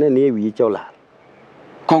script mane ni e wiye cha olal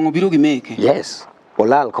kong'o biro gi meke yes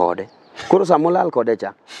olal kode koro sama olal kode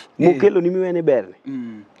cha mokelo ni miwene berne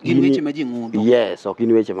gin weche ma ji ng'udho yes ok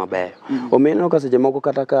gin weche mabeyo omeno ka seche moko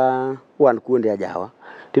kata ka wan kuonde ajawa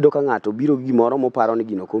tido ka ng'ato biro gi gimoro moparo ni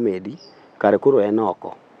gino komedi kare koro en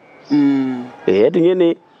oko ting'e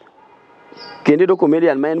ni kendo do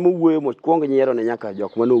comedian ma en mowuoyo mokwongo nyiero ne nyaka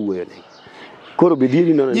jok mane owuoyo ne koro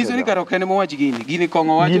bidiri nono nyiso ni karo kene mowach gini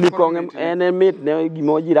kong'o wacho gini kong'o en mit ne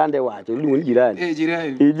gimo jirande wacho iluongo ni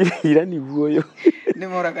jirani jirani wuoyo ne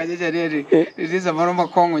mora ka jaja dedi disa moro ma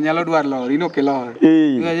kong'o nyalo dwar lor ino ke lor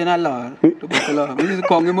ngaje na lor to ke lor ni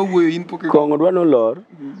kong'o ma wuoyo in pok kong'o dwa no lor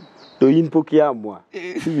to in pok yamwa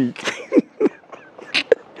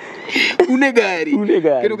une gari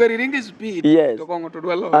kendo gari ringe speed to kong'o to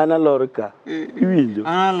dwa lor ana lor ka iwinjo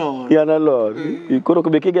ana lor koro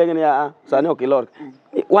be kigenge ni sani ok ilor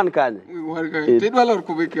wan kanye te dwa lor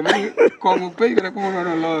kubeke mani kong'o pe kare kuma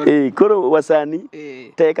no lor koro wasani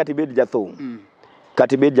te katibed jathum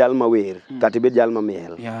katibed jal mawer katibed jal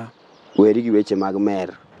mamiel weri gi weche mag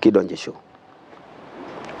mer kidonje show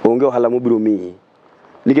onge ohala mobiro miyi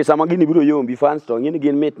nikech sama gini biro yombi fans to ng'ini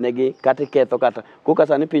gin mit negi kata ketho kata koka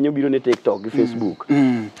sani piny obiro ne TikTok gi Facebook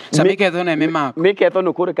sami ketho ne mimako mi ketho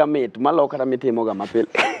no kore ka mit malo kata mitimo ga mapile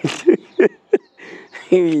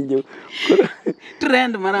winjo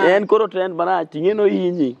trend marach en koro trend marach ting'eno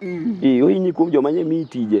hinyi ohinyi kuom joma nye mi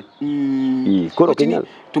tije koro kenyal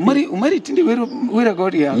to mari tinde wera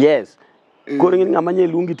godi ya yes koro ng'ini ng'ama nye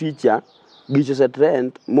luongi ticha gicho se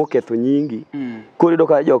trend moketho nyingi koro ido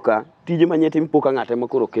ka joka tije manye tim poka ng'ate ma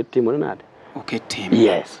koro ket timore nade oketim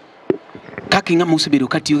yes kaka ng'ama osebedo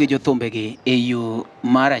katiyo gi jothumbegi e yo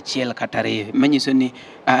mar achiel kata ariyo manyiso ni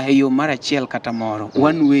e yo mar achiel kata moro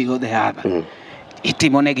one way or the other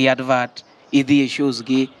itimonegi advert idhi e shows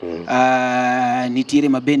gi nitiere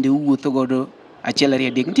mabende uwuotho godo achiel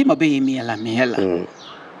ariyo adek nitie mabe imiela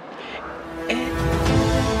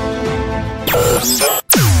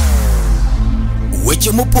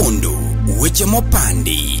weche mopondo weche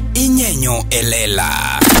mopandi inyenyo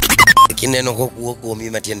elela kineno kokuo kuomi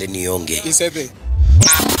matiende ni onge isebe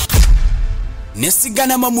ne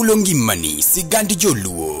sigana mamulo ngimani sigand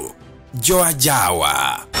joluo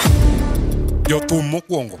joajawa jothum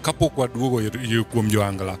mokwongo kapok waduogo kuom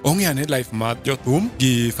joangla ong'eane life mar jothum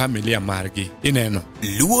gi familia margi ineno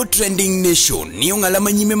Luo Trending Nation ni ong'ala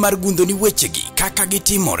manyime mar gundho ni wechegi kaka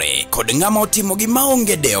gitimore kod ng'ama otimogi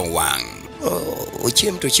maonge deo wang'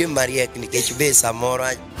 ochiem to chiem mariek nikech be samoro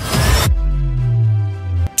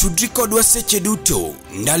tudri kodwa seche duto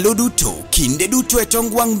ndalo duto kinde duto e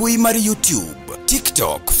tong wang' mbui mar YouTube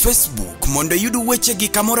TikTok Facebook mondo yud wechegi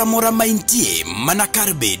kamora mora ma intie mana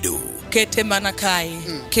kar bedo kete mana kae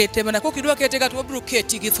kete mana kokidwa kete gato wabro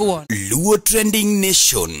keti gi thuon Luo Trending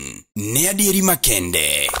Nation ne adieri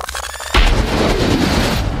makende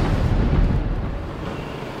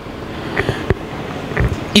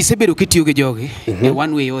isebedo kitiyo gi jogi e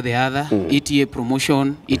one way or the other itiyo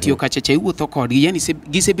promotion itiyo kachacha iwuotho kodgi yani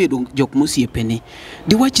gisebedo jok mosiepeni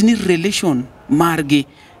diwach ni relation margi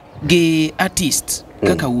gi artist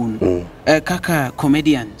kaka un kaka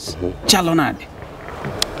comedians chalo nade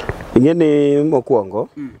ing'e ni mokwongo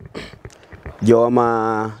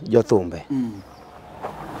joma jothumbe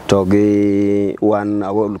to gi wan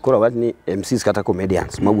koro wach ni MCs kata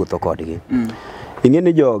comedians mawuotho kodgi ing'e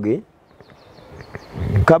ni jogi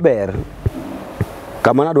kaber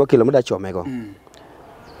kama nadwa kelo muda chomego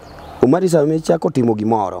umari sama chako timo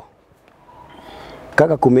gimoro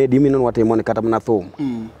kaka komedi mino watimo ne kata mana thum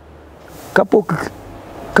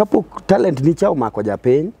kapok talent ni chao mako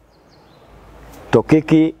japiny to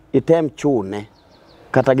kiki item chune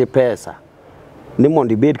kata gi pesa ni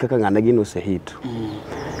mondo ibed kaka ng'ane gino osehit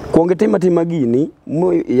kuonge tima gini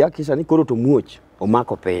yakisha ni koro to muoch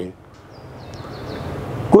omako piny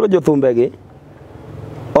koro jothumbegi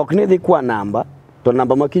ok ni dhi kwa namba to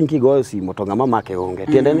namba ma kiny kigoyo simo to ng'ama make onge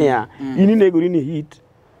tiende niya in inegori ni hit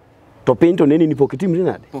to piny to neni ni pok itimri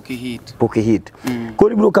nade pok ihit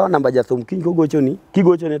koro ibiro kawo namba jathum kiny kogochoni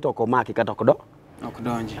kigochone to ok omaki kata ok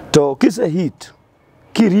donji to kise hit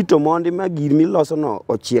kirito mondi ma gir milosono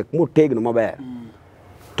ochiek motegno maber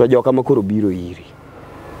to joka makoro biro iri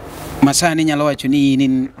masani nyalo wacho ni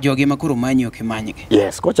in jogi makoro manyi ok imanygi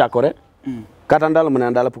yes kochakore kata ndalo mana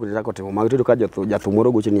ndalo pok nichako timo mag to ka jathum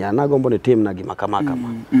moro gocho ni anagombo ni timna gima kama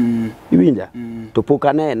iwinja to pok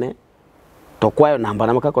anene to kwayo namba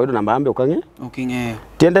na kaka oyudo namba ambe ok ing'eyo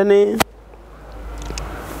tiende ni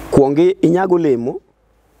kuongi inyago lemo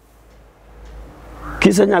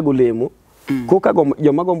kise nyago lemo koka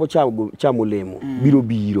joma gombo chamo lemo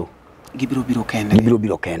gibiro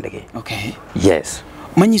kendgi okay yes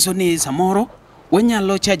manyiso ni samoro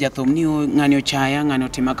wanyalo cha jathum ni ng'ani ochaya ng'ani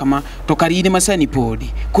otima kama to karine masani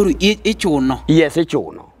podi koro ichuno yes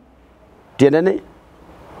ichuno tiende ni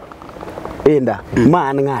enda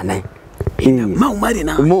man ng'ane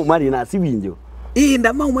mau marina siwinjo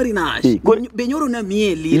inda mau marina be nyoro na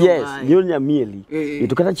mieli yes nyoro na mieli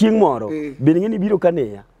to kata chieng moro be ng'eni biro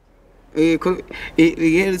kaneya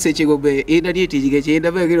seche go be ida die tijige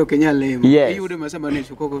chenda be giro kenyalemo yude masama ne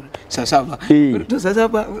sukoko sasaba to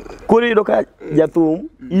sasaba koro yudo ka jathum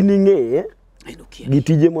ining'eye gi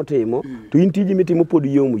tije motimo to in tije mitimo pod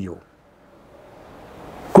yo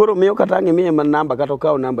koro miyo kata ng'imiye man namba kata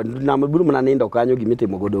kawo namba biro mana nindo kanyo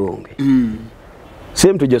gimitimo godo onge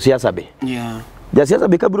same to josiasa be jasiasa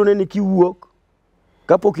be kabiro neni kiwuok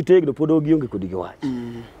kapok itegno pod ogionge kod giwach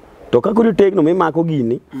to ka koro tegno mimako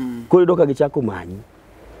gini koro yudo ka gichako manyi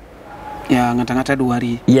ng'ata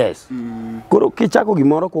dwari yes koro kichako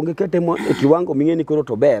gimoro kuonge ketemo e kiwango ming'eni koro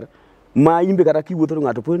to ber ma imbe kata kiwuotho to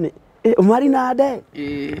ng'ato pone mari nade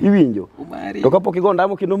iwinjo to kapok igo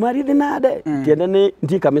ndamo kendo mari dhi nade tiende ni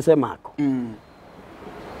nitie kamisemako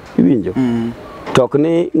iwinjo tok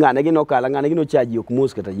ni ng'ane gi nokala ng'ane gi nochaji ok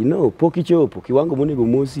mos kata ji no pok ichopo kiwango monego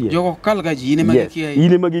mosie jogo kal ga ji ine magikiai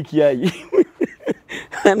ine magikiai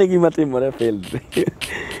ane gima timore field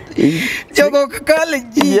jogo kal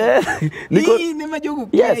ji ine ma jogo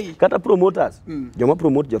kiai kata promoters joma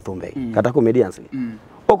promote jothumbe kata comedians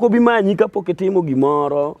ok obi manyi kapok itimo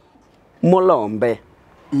gimoro molombe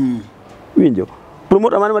winjo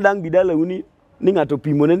promoter man madang bidala uni ni ng'ato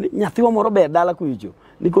pimone nyathiwa moro ber dala kuicho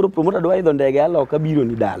ni koro promoter dwa idho ndege aloka biro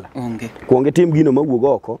ni dala kuonge tim gino mawuog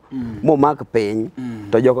oko momak piny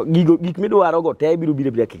to joko gik midwaro go te biro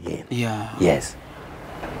kigen yes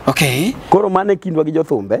okay koro mane kindwa gi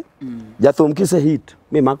jothumbe jathum kise hit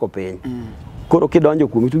mimako piny koro kidonjo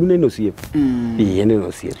kuom itu neno osiep neno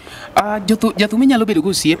osiep jathum inyalo bedo go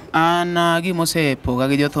osiep an gimosepoga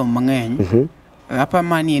gi jothum mang'eny apa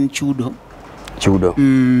mani en chudo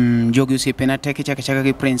jogi osiepena teke chaka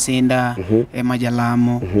gi Prince Inda Emma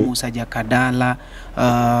Jalamo Musa Jakadala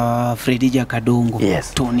Freddy Jakadongo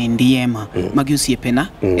Tony Ndiema magi osiepena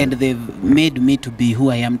and they've made me to be who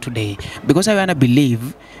I am today because I wanna believe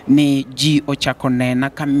ni ji ochako nena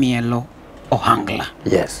kamielo ohangla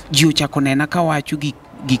ji ochako nena kawacho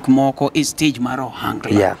gik moko e stage mar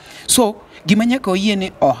ohangla so gima nyaka oyie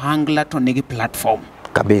ni ohangla to nigi platform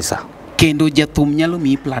kabisa kendo jathum nyalo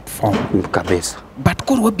mi platform kabisa but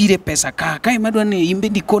koro wabire pesa ka imadwa ni imbe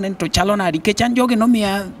ndikone to chalo nadi kech an joge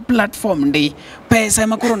nomiya platform ndi pesa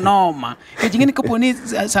ema koro noma kech ing'eni kaponi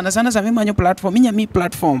sana sami manyo platform inya mi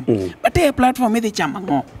platform but e platform idhi chama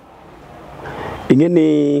ng'o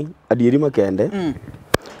ing'eni adieri makende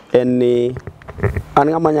en ni an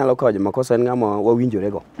ng'ama nyalo kawo makosa en ng'ama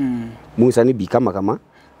wawinjore go musa ni bi kama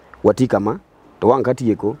wati kama to wang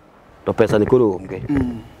katieko to pesa ni koro onge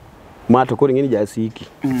mato koro ng'eni jasiki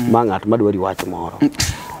ma ng'at madwari wach moro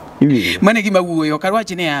mane gima wuoyo kar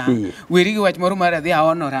wach ni weri gi wach moro mar adhi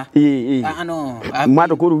aonora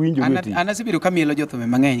mato koro winjo meti anasebiro kamielo jothum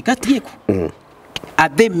mang'eny katieko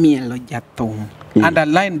adhi mielo jathum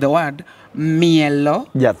underline the word mielo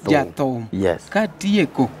jathum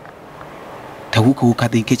katieko tawuok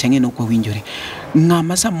adhi kech ang'eno kwa winjore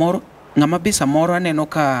ng'ama be samoro aneno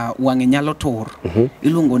ka wang'e nyalo tur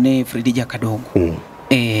iluongo ne Freddy Jakadongo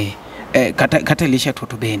kata Elisha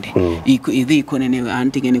Toto bende idhi ikone ne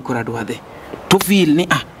anting'e ni kora dwadhe to feel ni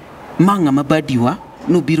ma ng'ama badiwa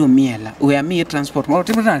nobiro miela we amiye transport moro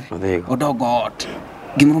timre odogo ot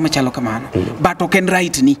gimoro machalo kamano but ok en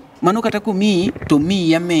right ni mano kata komiyi to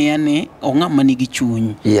miyi ameya ne ong'ama nigi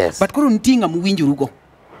chuny but koro nitie ng'ama uwinjorugo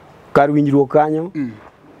kar winjruok kanyo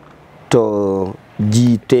to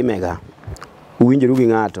ji temega uwinjoru gi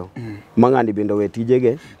ng'ato ma ng'ani bende we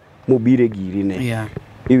tijege mobire girine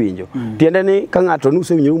iwinjo tiende ni ka ng'ato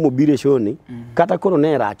nusewinjoru mobire shoni kata koro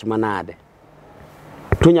ne rach manade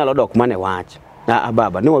to nyalo dok mane wach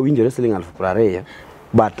baba ne wawinjore siling 20,000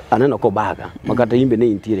 but aneno ko baga makata imbe ne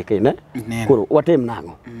intiere kai ne koro watem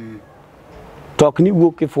nango tok ni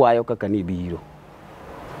wuok kifuayo kaka ni biro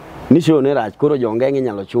ni show ne rach koro jongenge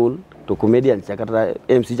nyalo chul to comedian kata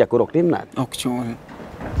MC cha koro tim nan ok chul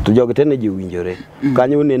to jogo tene ji winjore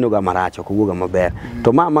kanyo neno ga maracho ko wuoga maber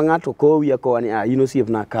to ma ngato ko wiya ko ni ino siep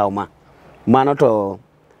na kaw ma mano to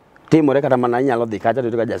timore kata mana nyalo dhi kacha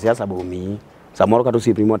to ka jasiasa bo mi samoro kata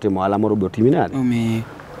siep mo timo ala moro bo timinade omi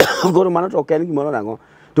goro mano to ken gimoro nango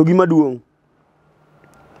to gima duong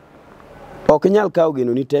ok nyal kaw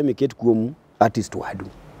geno ni temi ket kuom artist wadu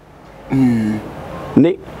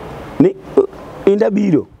ni inda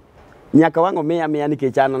biro nyaka wango miya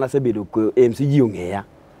nikech an nasebedo ko MC ji ong'eya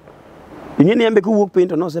ing'eni embe kuwuok piny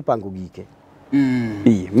to nosepango gike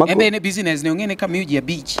ebe ne business ne ong'ene kamiyo ji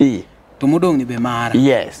abich to modong ni be mara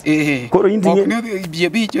yes koro ok ne ji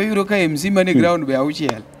abich oyudo ka MC mane ground be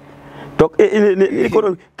auchiel to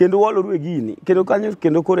koro kendo waloru e gini kendo kanyo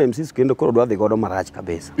kendo koro MCs kendo koro dwa dhi godo marach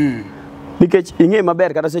kabisa nikech ing'e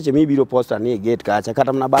maber kata seche mibiro posta ni gate kacha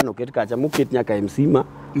kata mana bano ket kacha moket nyaka MC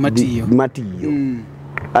matiyo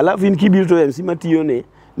alafu in kibiro to MC matiyo ne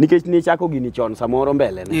nikech ni chako gini chon samoro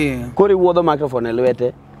mbele ne koro iwuodho microphone e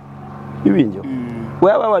lwete iwinjo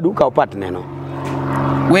wewe waduka opat neno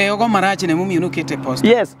weyo go marach ne mumiyo no kete posta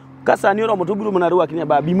yes kasani oromo to biro mana ruak ni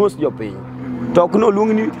ba bimos jopiny to ok no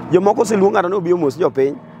luong ni jomoko se luong no biyo mos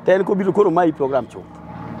jopiny ten ko biro koro mai program chup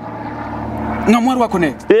ng'ama warwako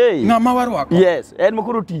next ng'ama warwako yes en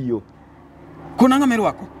mokoro tiyo kuna ng'ama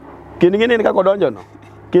rwako kendo ng'ene ni kako donjo no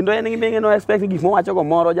kendo en ng'ime no expect gik mowacho go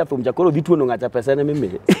moro jathum cha koro dhi tuono ng'acha pesa ne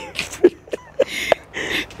mimi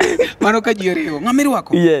mano ka ji oriwo ng'ama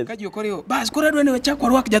rwako ka ji okoriwo bas koro adwa ni wachak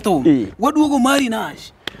warwak jathum waduogo mari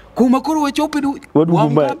Nash kuma koro wachope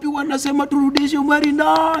wangapi wanasema turudishe mari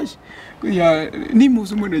Nash ya ni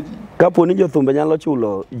musumo na ji kapo ni jothumbe nyalo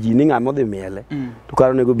chulo ji ni ng'ama odhi miele to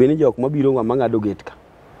karo nego beni jok mabiro ng'ama ng'ado gate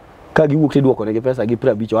ka giwuok ti duoko negi pesa gi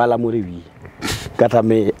 50 ohala moro e wiye kata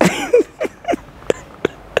me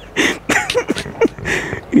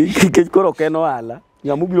kikech koro ken ohala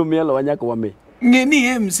ng'ama biro mielo wanyako wame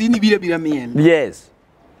ng'eni MC ni bira miel yes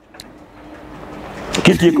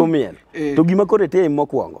kitieko miel to gima kore tem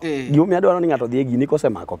mokwongo gima mi adwaro ni ng'ato dhi e gini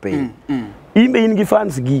kosemako piny imbe in gi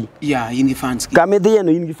fans gi in gi fans gi kama idhiye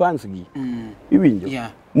no in gi fans gi iwinjo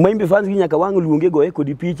ma imbe fans gi nyaka wang luonge goe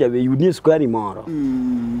kodi picha we yudni sukari moro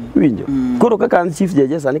iwinjo koro kaka an chief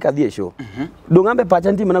jeje sani ka dhi e show dong ambe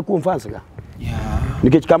pacha nti mana kuom fans ga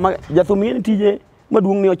nikech kama jathum ng'eni tije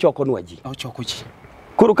maduong' ni ochoko nwa ji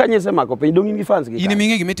koro kanyese mako piny dong in gi fans gi in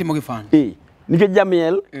minge gimitimo gi fans nikech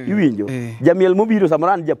jamiel iwinjo jamiel mobiro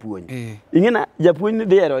samaran japuonj ing'ena japuonj ni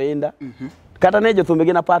dhiero inda kata ne jothumbe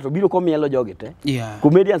gi napato biro komielo jogi te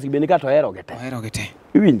comedians bende ka to hero ge te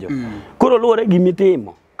iwinjo koro luore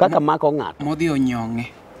gimitimo kaka mako ng'ato modhi onyong'e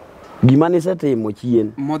gima nisetimo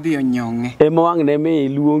chien modhi onyong'e ema wang' ne me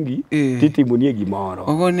iluongi titimo nie gimoro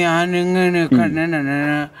ogo ni an ng'ene ka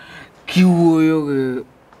nena kiwuoyo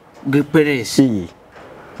gi peresi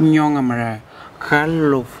nyong'a mara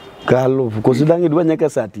Kalof koso dang' idwa nyaka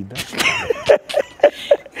satida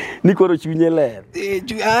ni koro chunye ler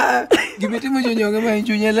gimitimo jonyong'e ma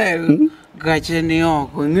chunye ler gache ni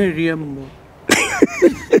oko ng'e riembo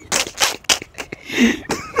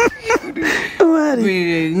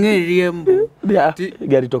ng'e riembo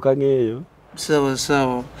gari to kang'eyo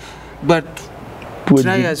sawa but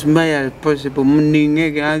try as much as possible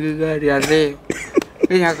mning'e gari ariyo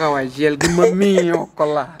nyaka wachiel gimamiyo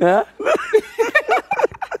kola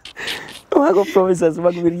Wago promises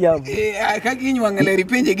mag miriambo ka ginywang'ele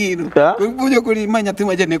ripenje gino puonjo kodi ma nyathi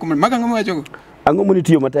ma jane kuma maka ng'ama wacho ang'o muni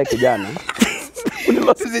tiyo matek jana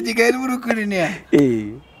seche ka buru kodi ne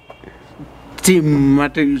tim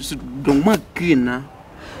mate dong makina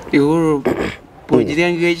oro ponjiri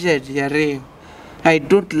angeje yare I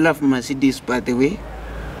don't love Mercedes by the way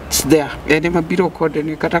it's there ene mabiro kode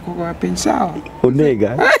ne kata ko pensawa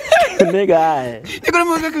onega ae ikoro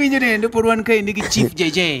mo ka winjo ne ndo porwan ka indi gi chief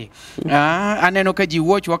JJ aneno ka ji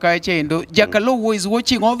watch waka chendo Jakalo is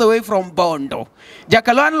watching all the way from Bondo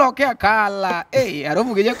Jakalo anloke akala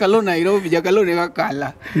aromo gi Jakalo Nairobi Jakalo ne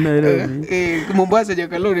akala Mombasa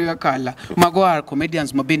Jakalo ne akala mago are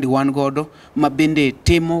comedians mabende wan godo mabende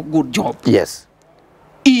temo good job yes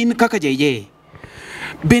in kaka JJ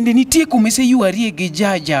bende nitie kumese yuarie gi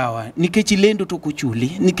jajawa nikech lendo to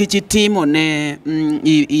kuchuli nikech timo ne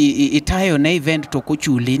itayo na event to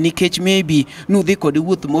kuchuli nikech maybe nudhi kod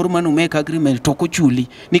wuoth moro manu make agreement to kuchuli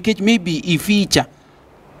nikech maybe feature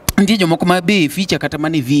ndiye jomoko ma be feature kata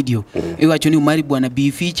mane video iwacho ni umari bwana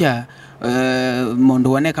bi feature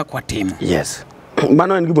mondo wane ka kwatimo yes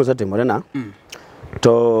mano en gimo setimore na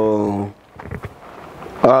to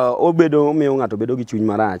Obedo omiyo ng'ato bedo gi chuny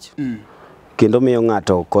marach. Kendo miyo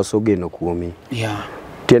ng'ato koso geno kuomi.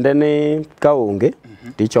 Tiende ni ka onge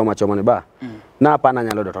tichoma choma ne ba. Na pana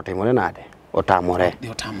nyalo do to timore nade. Otamore.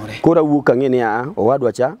 Kora wuok ang'e ni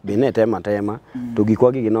owadwa cha bine tema to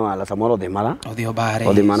gikwa gi no ala samoro dhi mala.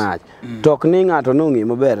 Odhi manach. Tok ni ng'ato nong'i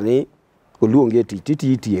maber ni oluonge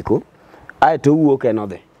titieko. Ae to wuok en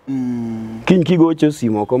odhi. Kiny kigocho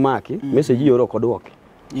simo ko maki, message yoro ko duoki.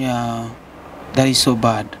 Yeah. That is so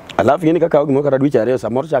bad. Alafu yeni kaka ogimo kata dweche ariyo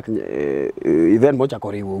samoro chak event mo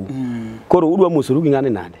chako riwo. Koro udwa mosuru gi ng'ane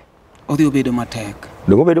nade. Odhi obedo matek.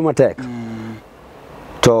 Dongo bedo matek.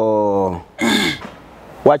 To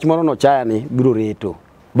wach moro no chaya ni biro reto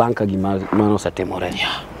banka gima mano osetimore.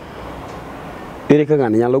 Ere ka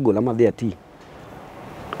ng'ani nyalo gola madhi ati.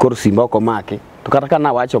 Koro simba oko make. To kata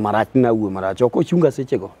kana wacho marach na wuo marach ok ochunga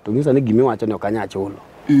sechego to ngisa ni gimi wacho ni ok anya chulo.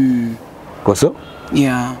 Koso?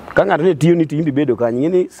 Yeah. Ka ng'ato ne tiyo ni timbi bedo kanyo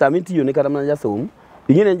ng'eni sami tiyo ne kata mana jathum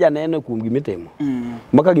ing'eni janeno kuom gimitimo.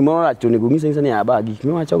 Maka gimoro rach to nego ngisa ni aba gik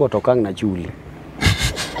miwacho go to kang' na chuli.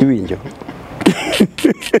 Iwinjo?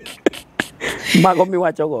 Mago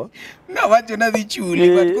miwacho go. Na wacho na dhi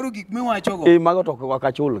chuli but koro gik miwacho go. Mago to ok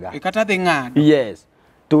achulga. Kata dhi ng'ado. Yes.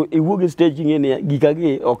 To iwuog stage ng'eni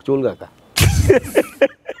gikagi ok chulga ka.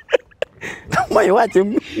 Mai wache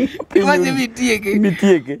mitieke.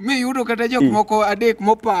 Mi yudo kata jok moko adek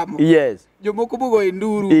mopamo. Yes. Jomoko bogo e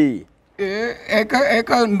nduru.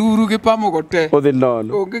 Eka nduru gi pamo go te. Odhi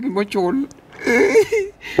nono. Onge gimo chul.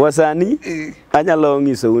 Wasani anyalo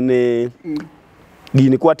nyiso une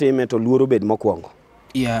gini kwatime to luoro bed mokwongo.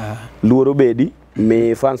 Yeah. Luoro bedi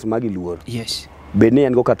me fans magi luor. Yes. Beni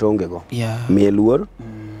en go kata onge go. Yeah. Me luor.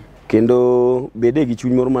 Kendo bede gi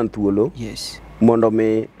chuny moro man thuolo. Yes. Mondo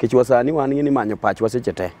me kechwa sani wan ng'eni manyo pachwa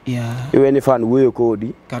seche te. Yeah. Iwe ni fan wuoyo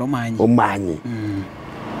kodi. Karo manyi. Omanyi.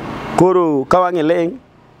 Koro ka wang'e leng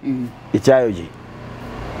ichayo ji.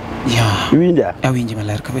 Yeah. Iwinja? Awinji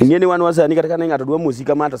maler kabisa. Ng'eni wan wasani kata kana ng'ato dwa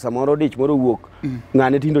musika mata samoro dich moro wuok.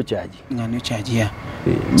 Ng'ane tindo chaji. Ng'ane chaji ya.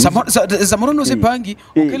 Samoro no sepangi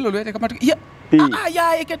okelo lwete kama ya.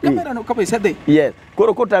 Iket kamera no kama isedhi. Yes.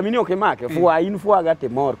 Koro kotamini ok make fuaga te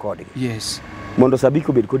mor kodi. Yes. Mondo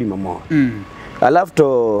sabiko bed kodi mamor. Alafu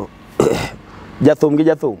to jathum gi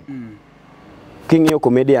jathum. King'iyo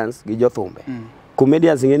comedians gi jothumbe.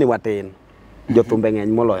 Comedians ng'eni watin. Jothumbe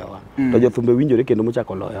ng'eny moloyowa. To jothumbe winjore kendo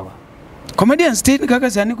mochako loyowa. Comedians tin kaka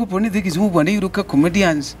sani kuponi dhi Kisumu bende yudo ka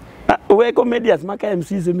comedians. We comedians maka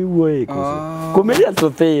MCs mi wuoye koso. Comedians to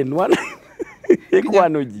thin. Wan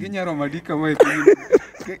ekwano ji. Ginyaro madika mo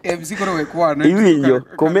MC koro we kwano. Iwinjo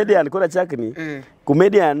comedian kora chakni.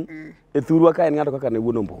 Comedian e thurwa ka en ng'ato kaka ne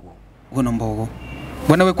wuono mbogo. Wuono mbogo.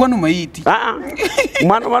 Bwana we kwano maiti.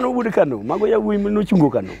 Mano budi kano. Mago ya wuoyi nochungo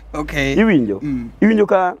kano. Okay. Iwinjo. Iwinjo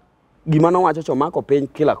ka gima nowacho chomako piny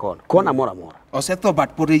kila kona mora mora. Osetho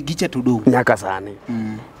bat pod giche tudung. Nyaka sani.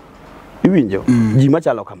 Iwinjo. Ji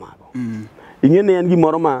machalo kamago. Ing'eni en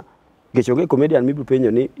gimoro ma gechoge comedian mi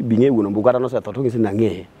penjo ni bing'e wuono mbogo kata nosetho to ng'isi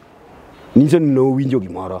nang'e. Niso ni no winjo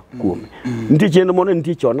gimoro kuome. Nitie chenro mondo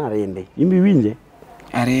nitie chon arende. Imbi winje?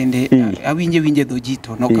 Arende awinje dho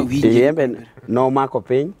jito no ka winje. Yembe no mako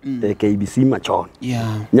piny e KBC machon.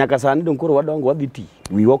 Yeah. Nyaka sani dong koro wadongo wadhi ti.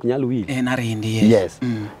 Wi ok nyal wil. En arende yes.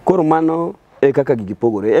 Koro mano e kaka gigi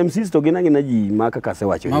pogore. MCs to gina ji ma kaka se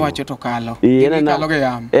wacho. Ma wacho to kalo. Kalo ge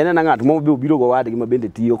yam. En na ng'at mo biro go wadgi ma bende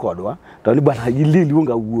tiyo kodwa. To ni bana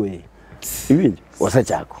luonga wuoye. Iwinjo?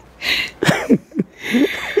 Wasechako.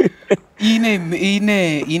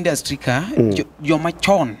 Ine industry ka joma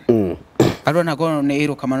chon. Adwana go ne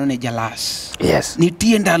ero kamano ne jalas. Yes.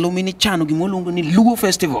 Nitie ndalo mini chano gimoluongo ni Luo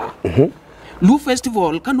Festival. Luo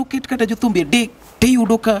Festival kano ket kata jothumbe dek te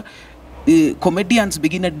yudo ka comedians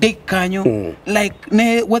begin a dek kanyo like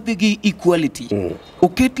ne wadhi gi equality.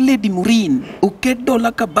 Oket Lady Murin, oket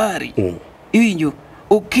Dola Kabari. Iwinjo,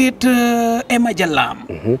 oket Emma Jalam.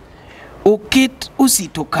 Oket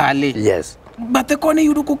Osito Kale. Yes. Bathe kone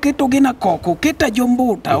yudo koketo Gina Koko, oketa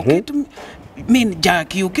Jombuta, oket min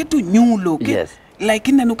Jackie, oketo Nyulo, yes.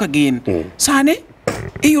 Like ineno ka gin. Sane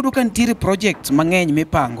iyudo ka ntiere projects mang'eny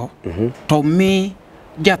mipango to mi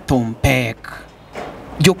jathum pek.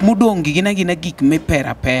 Jok modong' gina gik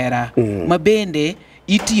mipera ma bende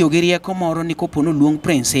itiyo gi rieko moro ni kopono luong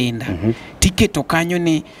Prince Inda tiketo kanyo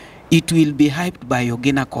ni it will be hyped by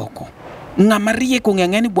Ogina Koko. Ng'ama rieko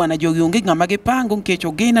ng'eng'eni bwana jogi onge ng'ama gipango nkech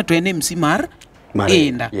Ogina to en MC mar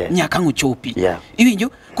Inda. Yes. Nyaka ng'ochopi. Yeah.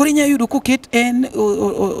 Iwinjo? Koro inya yudo koket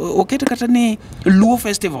oket kata ni Luo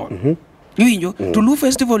Festival. Iwinjo to Luo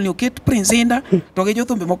Festival ni oket Prince Inda to gi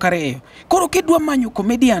jothumbe mokareyo. Koro kidwa manyo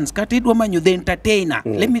comedians kata idwa manyo the entertainer.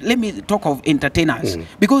 Let me talk of entertainers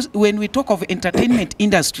because when we talk of entertainment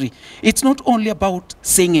industry it's not only about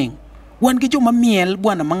singing. Wan gi joma miel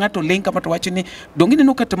bwana mangato lenka pato wacho ni dongine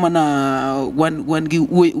no kata mana wan gi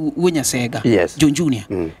Nyasega John Junior.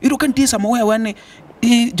 Iro kan tie sama wewe wan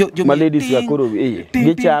jo ladies ya koro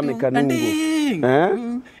gichame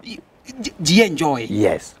kanungu. Ji enjoy.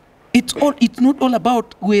 Yes. It's not all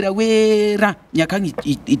about wera nyaka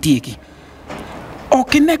itieki.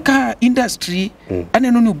 Okineka industry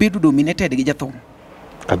aneno ni obedo dominated gi jathum.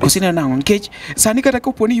 Kusina nango nkech sani kata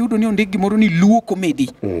koponi yudo ni ondik gimoro ni Luo comedy.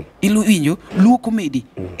 Iwinjo Luo comedy.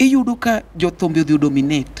 Iyudo ka jothumbe odhi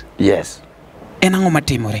dominate. Yes. En ang'o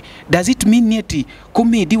matimore? Does it mean ni ati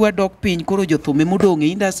comedy wadok piny koro jothumbe modong'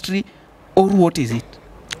 e industry or what is it?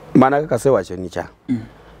 Mana kaka sewacho ni cha.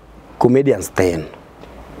 Comedians thin.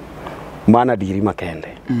 Mana diri makende.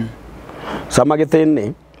 Sama githin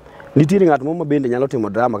ni nitiere ng'at moro mabende nyalo timo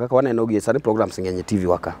drama kaka waneno gi sani programs ng'eny TV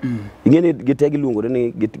waka. Ing'eni gitegi luongo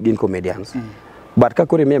ni gin comedians. But ka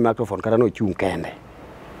kore miye microphone kata no chung kende.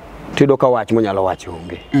 Tido ka wach monyalo wacho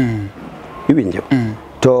onge. Iwinjo.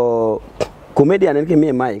 To comedian en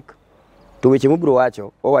kimiye mic to weche mobro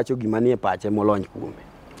wacho o wacho gima nie pache molony kuome.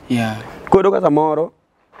 Yeah. Kodo kata moro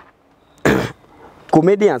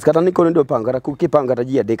comedians kata ni kono ndo panga kata kipanga kata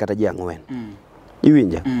ji adek kata ji ang'wen.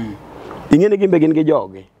 Iwinja. Ing'eni gimbe gin gi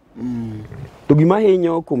joge. To gima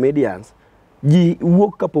hinyo comedians ji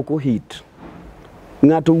wuok kapoko hit.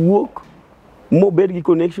 Ng'ato wuok mobed gi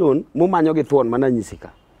connection momanyo gi thuon mana nyisika.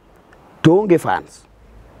 To onge fans.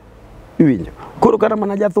 Iwinjo. Koro kata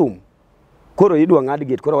mana jathum. Koro idwa ng'ad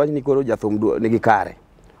gate koro wachni koro jathum nigi kare.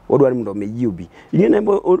 Odwani mondo me ji obi. Ing'eni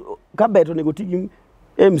ka beto nego tigi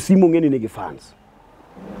MC mong'eni nigi fans.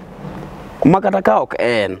 Makata ka ok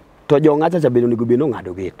en to jong'acha cha bendo nego bendo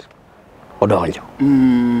ng'ado gate. Odonjo.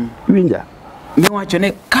 Winja. Miwacho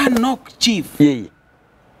ne kanok chief.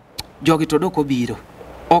 Jogi to doko biro.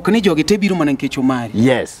 Ok ni jogi te biro mana nikech omari.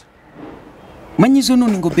 Yes. Manyiso no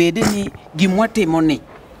ningo bede ni gimwatimo ni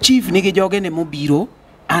chief nigi joge ne mobiro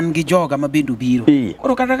an gi joga mabendo biro.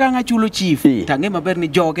 Koro kata ka ng'achulo chief tange maber ni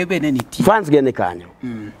joge bende nitie. Fans gene kanyo.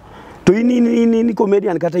 To ini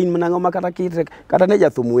comedian kata in manango makata kit kata ne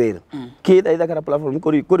jathum wer. Kida ida kata platform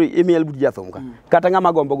koro email but jathum ka. Kata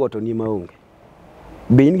ng'ama gombo goto ni maonge.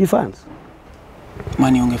 Be in gi fans.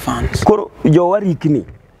 Mani onge fans. Koro jowa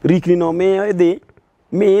rikni no miyo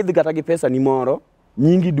idhi kata gi pesa ni moro,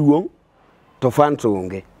 nyingi duong to fans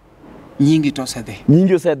onge. Nyingi to sedhi.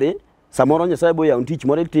 Nyingi osedhi. Samoro Nyasaye boya un tich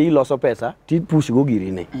moro ti loso pesa ti push go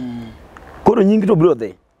girine. Koro nyingi to bro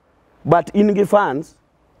dhi. But in gi fans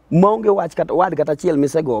maonge wach kata chiel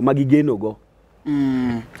misego magigeno go.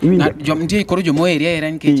 Jomtie koro jomo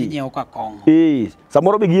area nikech nyiewo ka kong'o.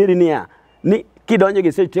 Samoro be gieri niya ni kidonjo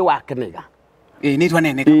gi seche wakniga. Ni to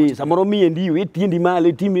nene ka. Samoro miye ndiyo itindi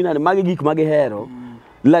male timi nane magi gik magihero.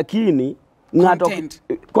 Lakini ng'ato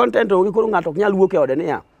content onge koro ng'ato ok nyal wuok e ode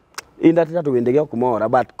niya inda to wende ge ok mora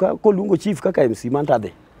but ko luongo chief kaka MC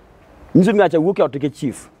mantadhe. Nyiso ng'acha wuok e ode ke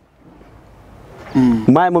chief.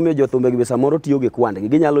 Mae momiyo jothumbe gi samoro tiyo gi kwandgi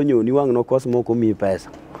ginyalo nyoni wang' no kos moko mi pesa.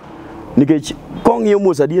 Nikech kong'iyo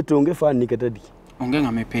mos adier to onge fan ni kata di. Onge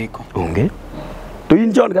ng'ame peko. Onge. To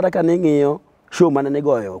in chon kata ka ng'iyo show mana ne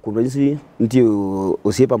goyo kuom ranyisi nitie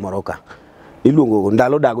osiepa moroka. Iluongo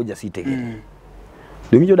ndalo dago jasite.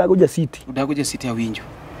 Dongijo dago jasite. Dago jasite awinjo.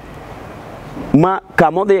 Ma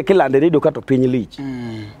kamodhi kilande redio kato piny lich.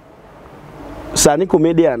 Sani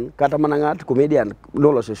comedian kata mana ng'at comedian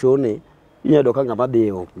noloso show ni inyado ka ng'ama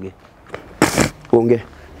dhi onge.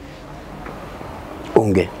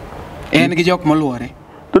 En gi jok moluore.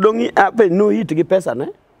 To dongi ape no hit gi pesa ne.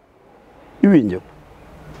 Iwinjo.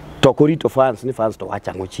 To korito fans ni fans to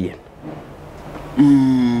wachango chien.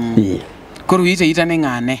 Koro ita ne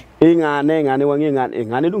ng'ane. Ng'ane wang'e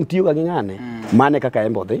ng'ane dong tiyo ga gi ng'ane. Mane kaka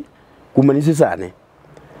embodhi. Kuma nisi sane.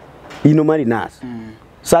 Ino mari nas.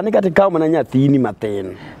 Sane kata kawo mana nyathini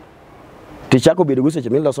matin. Tichako bedo go seche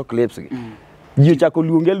miloso clips gi. Ji chako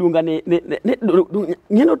luonga ne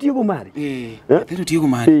ng'eno tiyo go mari. Nyathino tiyo go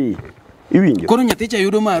mari. Iwinjo. Koro nyathicha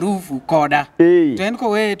yudo maarufu koda. To en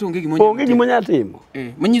kowe to onge gimonya. Onge gimonya timo.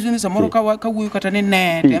 Manyiso ni samoro ka wuoyo kata ni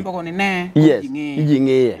ne, to embo go ni ne. Yes. Iji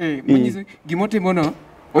ng'eye. Manyiso gimotimo no,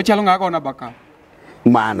 ochalo ng'ago na baka.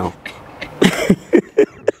 Mano.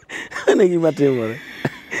 Ne gima timore.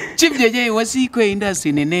 Chief JJ wasiko e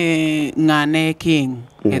industry ne ng'ane king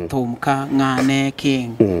e thum ka ng'ane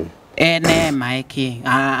king. ene maeki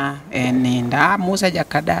eninda Musa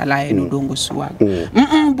Jakadala en udongo swag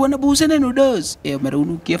bwana Buse neno dos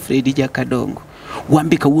marunu kia Fredi Jakadongo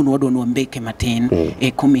wambe kawuono wadwa nwambeke matin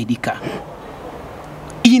comedy ka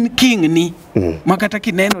in king ni makata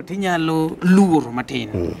kineno tinyalo luoro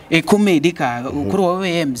matin comedy ka koro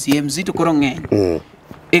wawe MC to koro ng'eny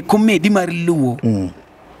comedy mar luo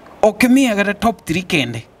okmiya kata top 3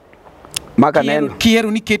 kende maka neno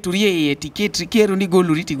kiero ni keturie tiketri kiero ni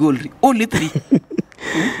goluri tigolri only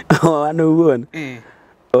 3 ano wuon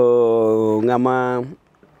ngama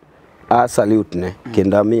a salute ne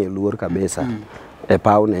kenda mi luor kabisa e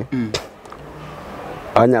paune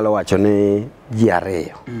anyalo wacho ni ji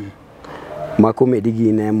ariyo ma komedi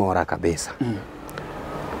gi ne mora kabisa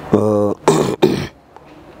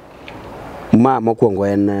ma mokwongo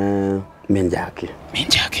en Minjaki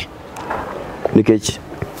nikech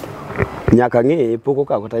nyaka ng'e poko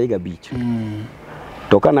ka kota higa bich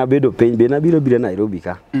to kana bedo piny be nabiro Nairobi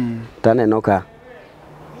ka taneno ka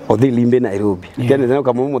odhi limbe Nairobi kendo neno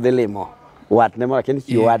ka momo dhi limo wat ne mora kendo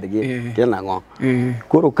chiwo wadgi kendo ang'o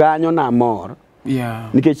koro kanyo na mor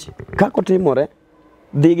nikech kako timore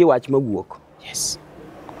dhi gi wach mawuok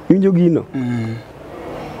winjo gino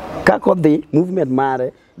kako dhi movement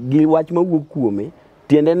mare gi wach mawuok kuome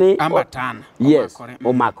tiende ni ambatana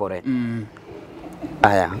omakore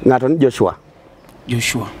aya ng'ato ni Joshua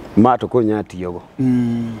ma to konya tiyogo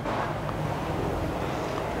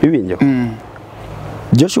iwinjo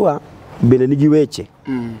Joshua bende nigi weche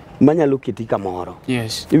manyalo keti kamoro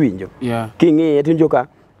iwinjo king'iye tinjo ka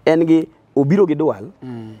en gi obiro gi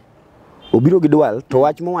dwal to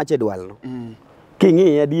wach mowache dwal no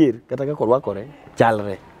king'iye adier kata ka korwakore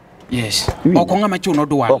chalre ok ng'ama chuno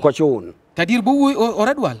dwal ok ochun tadier bo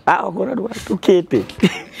oradwal ok oradwal to kete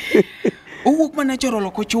owuok mana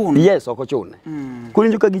chorolo ko chun ok ochune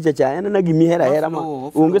kurinjo ka gichacha en na gimihera hera ma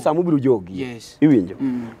onge samo biro jogi iwinjo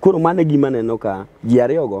koro mane gima neno ka ji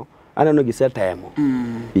ariyogo aneno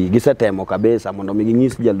gisetemo kabisa mondo mi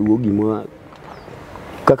ging'is jaluo gima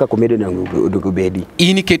kaka komedi na odogo bedi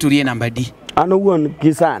ini keturie namba di ano wuon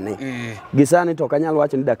gisani to kanyal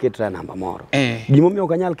wacho ni daketra namba moro gimomiyo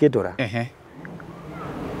kanyal ketora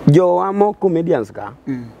jowa mo comedians ka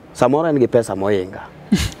samoro en gi pesa moinga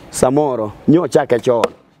samoro nyo chake chon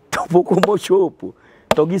to poko mochopo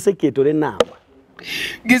to giseketore namba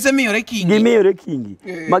gisemiyore kingi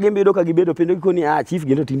magimbedo ka gibedo pendo koni chief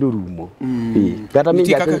gendo tindo rumo kata mi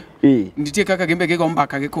nitie kaka gimbe gigo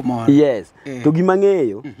mbaka gi kumoro to gima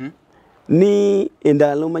ng'eyo ni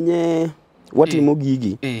endalo manye watimo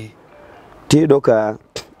gigi tiyudo ka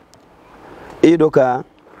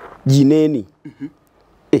jineni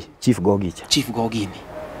chief gogini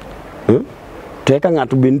teka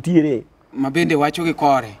ng'ato be ntiere ma bende wacho gi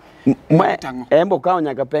kore embo kawo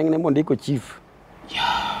nyaka pengne mondiko chief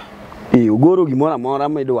ugoro gimoro amora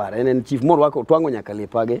midwaro en chief morwako twango nyaka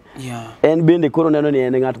lepage en bende koro neno ni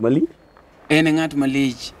en ng'at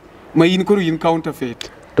malich ma in koro in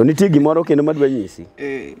counterfeit to nitie gimoro kendo madwa nyisi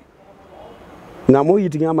ng'amo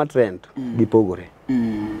hit ng'ama trend gipogore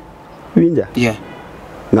winja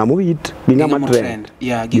ng'amo hit gi ng'ama trend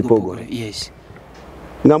gipogore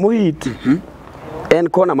ng'amo hit en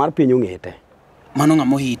kona mar piny ong'ete mano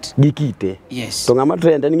ng'amo hit gi kite to ng'ama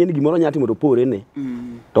trend en ng'eni gimoro nyatimo to pore ne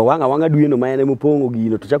to wanga dweno ma en mopong'o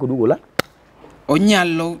gino to chako dugo la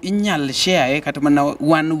inyal share kata mana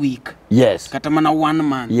 1 week kata mana 1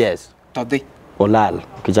 month to dhi olal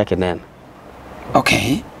kichake neno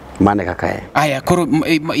mane kaka en aya koro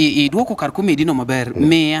iduoko kar komedi no maber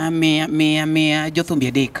miya jothumbi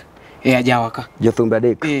adek ajawa ka jothumbi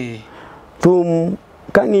adek thum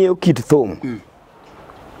kang'iyo kit thum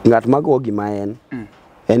ng'at mago gima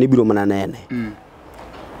en ibiro mana nene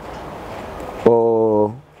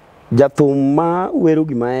jathum ma wero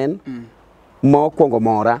gima en mokwongo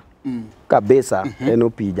mora kabisa en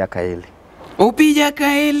Opija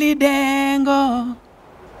Kaeli dengo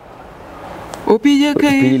Opija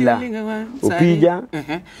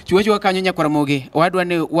chwa kanyo Nyakwaramogi wadwa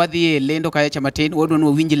ni wadhi e lendo kaya chamatin wadwa ni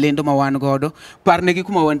wawinj lendo ma wan godo parnegi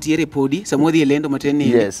kuma wantiere podi samo wadhi e lendo matin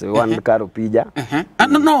ni wan kar Opija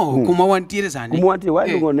kuma wantiere sani kuma wantiere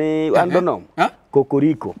waluongo ni andono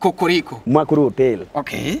Kokoriko makoro hotel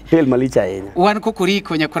hotel malicha ahinya wan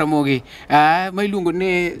Kokoriko Nyakwaramogi ma iluongo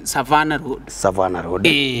ni Savannah Road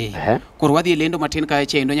koro wadhi e lendo matin kaya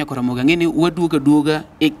chendo Nyakwaramogi ng'eni waduoga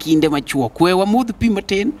e kinde machuok we wamudh pi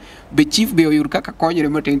matin be chief be oyud kaka konyore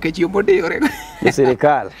matin kech yombo deyore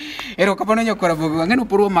sirikal erokamano Nyakwaramogi ng'eni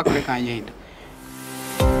oporo makore kanyo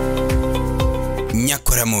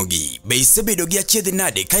Nyakwaramogi be isebedo gi achiedh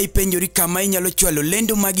nade ka ipenjori kama inyalo chwalo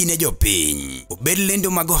lendo magi ne jopiny, obed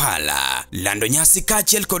lendo mag ohala, lando nyasi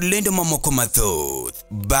kaachiel kod lendo mamoko mathoth.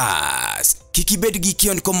 Bas, kik ibed gi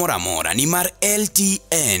kionko moro amora nimar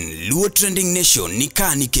LTN Luo Trending Nation ni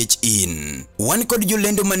ka nikech in. Wan kod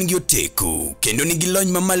jolendo man gi oteku kendo nigi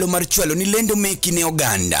lony mamalo mar chwalo ni lendo meki ne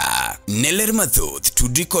oganda. Ne ler mathoth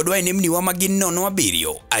tudri kodwa e nembniwa magin 07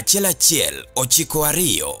 11 92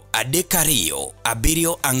 32 74 kata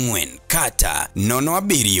 07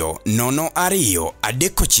 02 39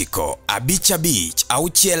 55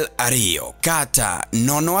 62 kata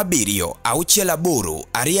 07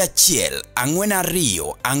 68 21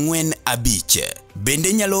 42 45.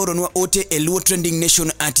 Bende nyalo oronwa ote e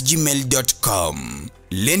luotrendingnation@gmail.com.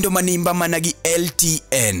 Lendo manimba managi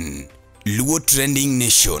LTN Luo Trending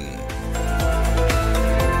Nation.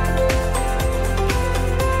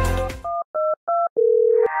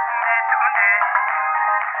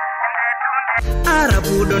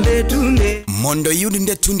 Arabudo ndetunde Mondo yud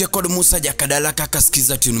ndetunde kod Musa Jakadala kaka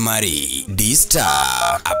skiza tune mari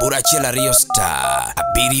D-Star abura chela Rio Star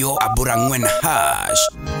abirio abura ngwen hash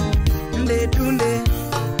ndetunde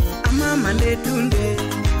amama ndetunde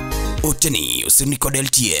Oteni usini kod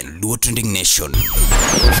LTN Luo Trending Nation.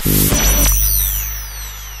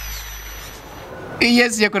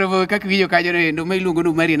 Yes, yakorobo kaka wiyo kajo ndo mailuongo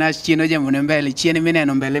no mari nas chieno jamone mbele chiene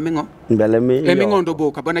mineno mbele mingo Mbele mi. Mingondo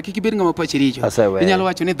boka bana kiki bir ngama pachiricho. Inyalo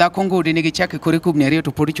wacho ni dhako ngode nigi chake kore kubni ariyo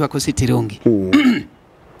to podi chwako sitirongi.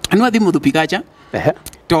 Anwa dhi modho pikacha.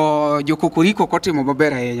 To jokokoriko kotimo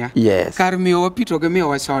maber ahinya. Yes. Kar miyo wapito ge miyo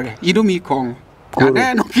wasoda. Ido mi kongo.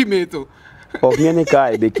 Aneno kimetho. Ok ng'eni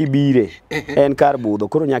kae be kibire en kar budho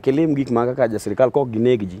koro nyaka ilim gik ma kaka jasirikal kok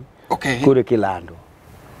gineg ji. Koro kilando.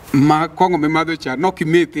 Ma kongo me madho cha no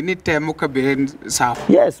kimethi ni temo ka ben sawa.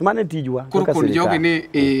 Yes, mane tijwa koro kon jogi ni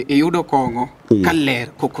yudo kongo kaler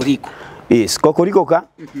kokoriko. Yes, kokoriko ka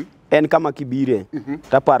en kama kibire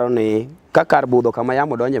taparo ni ka kar budho kama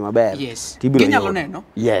yamo donje maber. Yes. Ginyalo neno.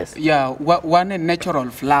 Yes. Yeah, one natural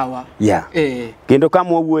flower. Yeah. Kendo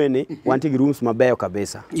kama wawuoye ni wanti gi rooms mabeyo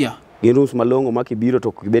kabisa. Yeah. Gin rooms malongo ma kibiro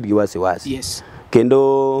to kibed gi wasiwasi. Yes.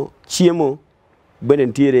 Kendo chiemo bende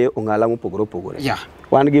ntiere ong'ala mopogore opogore. Yeah.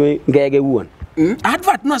 Wan gi ngege wuon.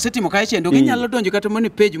 Advert no setimo kae chendo ginyalo donjo kata mani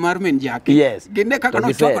page mar men jake. Yes. Ginde kaka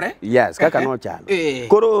no chokore. Yes, kaka no chalo.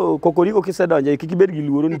 Koro kokoriko kisedonjo kik ibed gi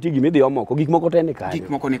luoro nitie gima idhi omoko gik moko te ni kanyo. Gik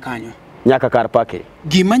moko ni kanyo. Nyaka kar pake.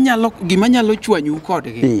 Gima nyalo chwanyu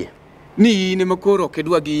kodgi. Ni in makoro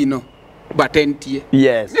kedwa gino batentie.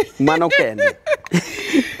 Yes, mano kende.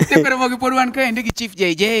 Tekoro mogi podwan ka ende gi Chief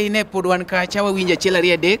JJ ne podwan ka chawa winja chela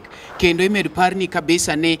ria dek kendo imed parni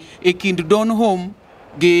kabisa ne e kind Don Home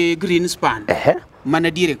gi Greenspan.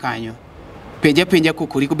 Mana dire kanyo. Penja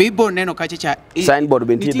kokoriko be ibon neno kacha cha signboard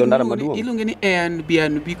bentie do ndara maduong. Ilunge ni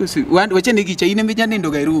Airbnb ko si wacha ne gicha ine meja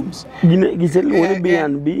nindo ga rooms. Gine giselu ni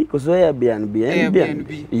Airbnb ko so Airbnb.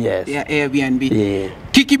 Yes. Yeah, Airbnb.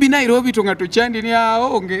 Kiki bi Nairobi to ngato chandi ni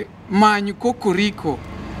onge manyu kokoriko.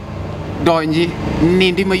 Donji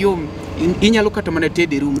nindi mayom inyalo kata mana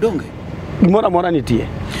tede room donge. Mora nitie.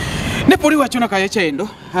 Ne podi wacho na kaya chendo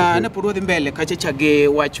ne podi wadhi mbele kacha chage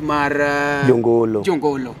wach mar jongolo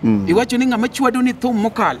iwacho ni ng'ama chwado ni thum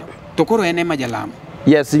mokalo to koro en ema jalamo.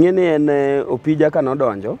 Yes, ing'eni en Opija ka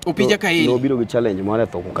nodonjo Opija ka ili nobiro gi challenge moro e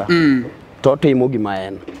thum ka to timo gima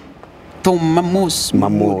en thum mamos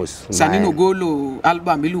sani nogolo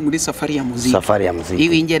album iluongo ni Safari ya Muziki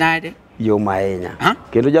iwinje nade yo maenya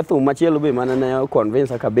kendo jathum machielo be mana ne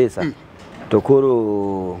convince kabisa to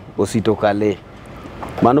koro osito kale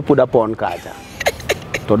mano puda pon kacha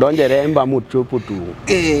to donje remba muchopo tu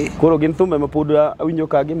koro gin thumbe ma puda awinjo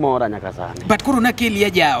ka gimora nyaka sani but koro na kelia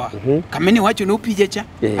jawa kameni wacho no Opija cha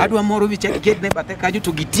adwa moro wicha get ne bathe kajo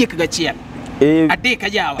to gitiek gachiel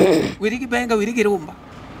adek jawa wirigi benga wirigi rumba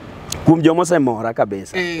kum jomo se mora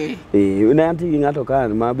kabisa ne anti gi ngato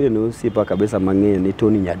kan ma be no sipa kabisa mang'eyo ni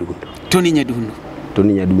Tony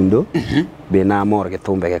Nyadundo be na mor ge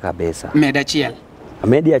thumbe ge kabisa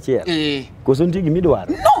medi achiel koso nti gimi dwaro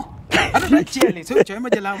no adwa chiel so choma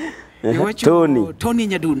jalamo Tony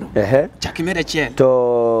Nyadundo chaki medi achiel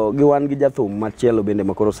to gi wan gi jathum machielo bende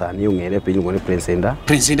makoro sani ong'ere piny ngone Prince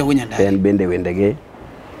Inda Wunyanda en bende wendege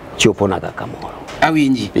chopo na kaka moro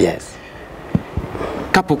awinji. Yes.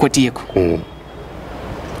 Kapok watieko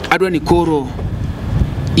adwa ni koro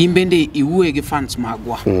imbende iwuoye gi fans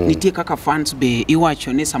magwa nitie kaka fans be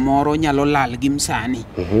iwacho ni samoro nyalo lal gi msani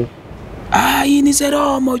in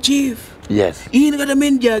iseromo Chief. Yes. In kata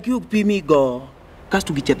men jaki ok pimi go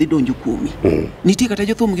kasto gicha dhi donjo kuomi nitie kata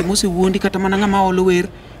jothum gi mosewuondi kata mana ng'ama olo wer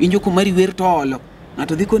injo kumari wer to olo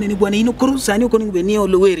ng'ato dhi kone ni bwana ino koro sani ok onego be ni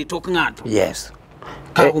olo wer tok ng'ato. Yes.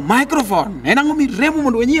 Kawo microphone. En ang'o miremo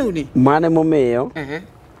mondo wanyiew ni? Mane momiyo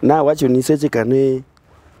na wacho ni seche kane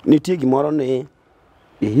nitie gimoro ni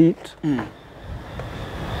hit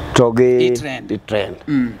to gi trend.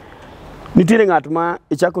 Nitiere ng'at ma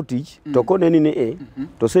ichako tich to koneni ni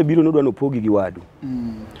to sebiro nodwa nopogi gi wadu.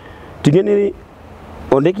 Ting'e ni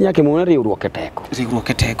ondik nyaka mona riwruok e teko. Riwruok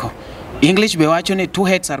e teko. English be wacho ni two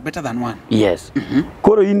heads are better than one. Yes.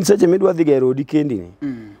 Koro in seche midwa dhi gero odi kendi ni.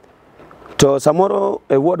 To samoro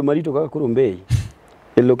e ward marito kaka koro Mbei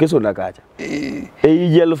e location na kacha. E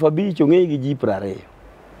ji 5,000 ong'e gi ji 20.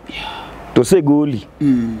 To segoli.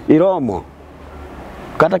 Iromo.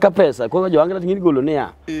 Kata ka pesa kwa joangra tingini golo ne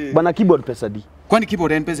ya. Bana keyboard pesa di. Kwani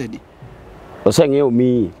keyboard en pesa di? Oseng'eyo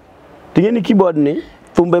mi. Tingeni keyboard ni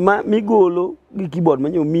thumbe ma migolo gi keyboard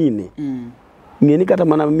manyo mine. Ng'eni kata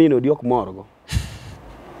mana mino di ok morgo.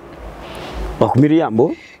 Ok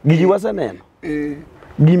miriambo gigi waseneno.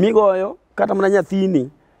 Gimigoyo kata mana nyathini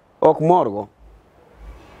ok morgo.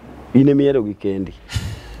 Ine miero gi kendi.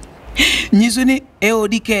 Nyiso ni e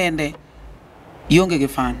odi kende ionge gi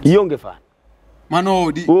fan. Ionge fan. Mano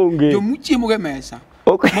odi. Jo muchiemo ge mesa.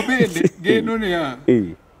 Mabende geno ne ya.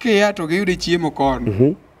 Ke ya to giyude chiemo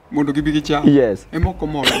kon. Mondo gibi gicham. Yes. E moko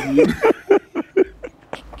moro.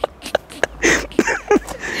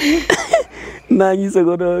 Na nyiso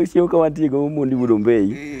godo chiemo ka watigo mondi budo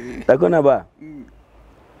Mbei. Takona ba.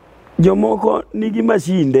 Jomoko nigi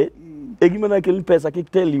mashinde e gima na kel pesa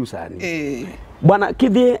kik tel usani. Bwana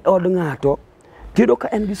kidhi od ng'ato tido ka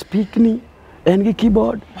en gi speakni, en gi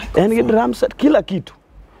keyboard, en gi drum set, kila kitu.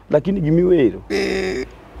 Lakini gimiwero.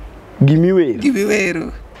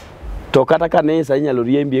 Gimiwero. To kata kanisa inyalo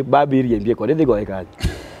riembie, babi riembie kode dhi goye kanyo.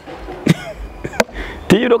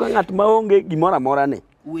 Tiyudo ka ng'at maonge gimoro amora ne.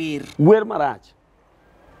 Wer marach.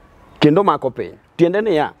 Kendo mako piny. Tiende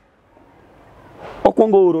ni ya.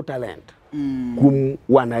 Okwongo oro talent. Kum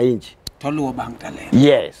wananchi. Toluo bang talent.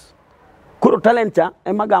 Yes. Koro talent cha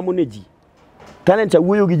ema gamo ne ji. Talent cha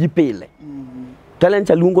wuoyo gi ji pile. Talent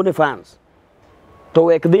cha luongo ne fans. To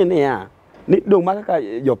wek dhi ni ya. Ni dong maka ka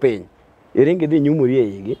jopiny. Iringi dhi nyumori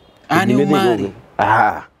e igi. Ani umari.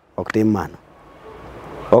 Ok tim mano.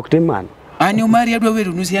 Ok tim mano. Ani umari adwa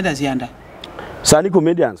wero nusianda. Sani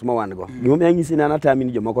comedians ma wan go. Gimomiyo anyisi ni an atami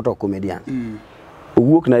ni jomoko to comedians.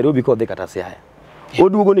 Owuok Nairobi kodhi kata Siaya.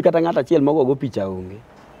 Oduogo ni kata ng'at achiel mogo picha onge.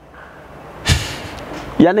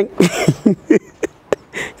 Yani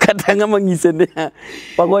kata ng'ama ng'ise ne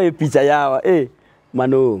pagoye picha yawa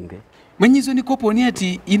mano onge. Manyiso ni kopo ni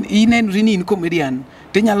ati inenri ni in comedian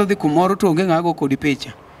tinyalo dhi kumoro to onge ng'ago kodi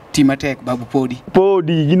picha. Timatek babu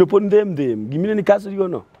podi gino pon them gimine ni kaso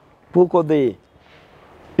digono poko dhi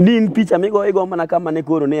ni picha migo mana kama ne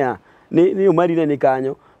koro ne ni Omari ne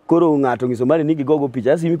kanyo koro ng'ato ngiso mari ni gigogo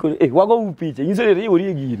picha asimi ko wago u picha nyiso ni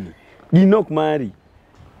riwori gino ok mari.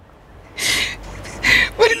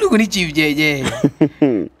 Wali lugo ni Chief JJ.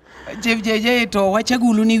 Chief JJ to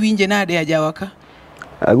wachagulu ni winje nade ajawaka?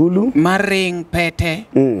 Agulu maring pete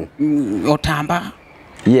otamba.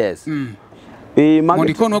 Yes.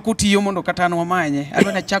 Mondi konwa kutiyo mondo katano wamanye.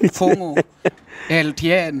 Adwa na chak fongo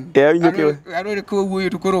LTN. Adwa ko wuyo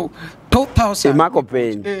to koro 2000.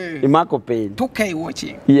 Imako piny. 2K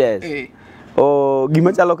watching. Yes.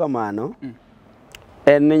 Gima chalo kamano.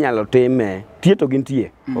 En ni nyalo time. Tie to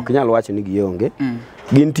gintie. Ok nyalo wacho ni gionge.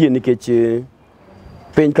 Gintie nikech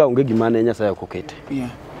piny ka onge gima ne Nyasaye ok okete.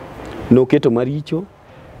 No keto maricho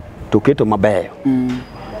to keto mabeyo.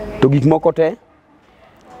 To gik moko te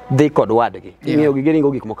dhi kod wadgi. Ing'eyo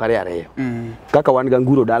giringo gik moko ariyo. Kaka wan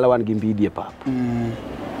ganguro dala wan gi mbidi e pap.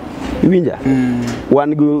 Iwinja?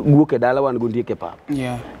 Wan guok e dala wan gondiek e pap.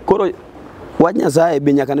 Koro wach Nyasaye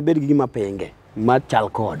be nyaka ne bed gi gima penge ma chal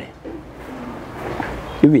kode.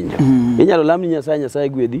 Iwinja? Inyalo lamni Nyasaye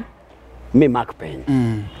gwedhi mi mak piny.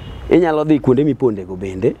 Inyalo dhi kuonde miponde go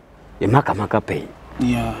bende maka piny.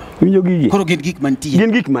 Winjo gigi. Koro gin gik mantie.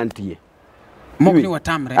 Gin gik mantie. Mok ni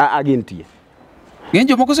watamre. Gintie.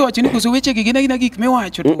 Genjo moko se wacho ni koso weche gi gina gik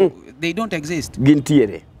miwacho to they don't exist.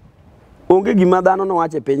 Gintiere. Onge gima dhano no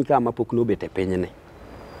wache piny kama pok no bete piny ne.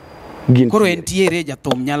 Koro entiere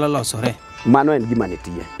jathum nyalo losore. Mano en gima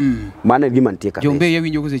nitie. Mano en gima nitie kabisa. Jombe ya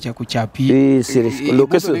winjo kose chako chapi.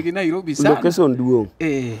 Location duong.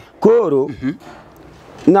 Koro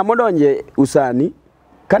ng'amo donje usani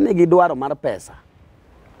kane gidwaro mar pesa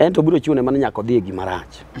ento biro chune mana nyako dhi gima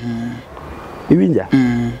rach. Iwinja?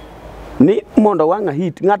 Ni mondo wanga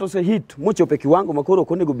hit ng'ato se hit mochope kiwango makoro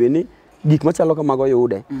konego beni gik machalo kamago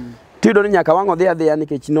yude. Tido ni nyaka wango dhi adhiya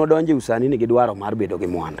nikech nodonje usani ni gidwaro mar bedo gi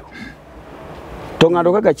mwandu. To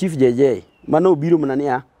ng'ato kaka Chief JJ mano obiro mana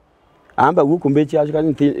niya amba wuok Ombeche acho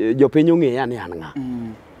kan jopiny ong'eya ni an ng'a.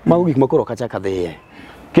 mago gik makoro kachaka dhiye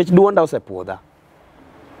kech duonda osepuodha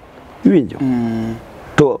winjo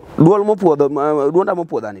to duol mopuodho duonda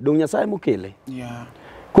mopuodha ni dong Nyasaye mokele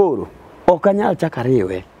koro ok anyal chaka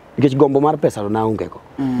riwe nikech gombo mar pesa na onge go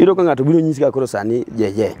iro ka ngato biro nyisi ka koro sani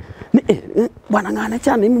jeje ni bwana ngane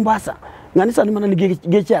chani Mombasa ngani sani mana ni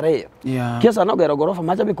geche ariyo kiasa no gero gorofa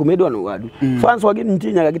macha be kumedwa no wadu fans wagi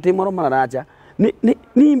nitie nyaka gitimoro maracha ni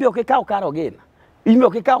imbe okikaw karo gina imbe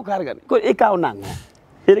okikaw kar gani ko ikaw nango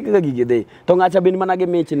ere kaka gige dei to ngacha bin mana gi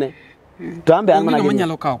michne to ambe an mana gi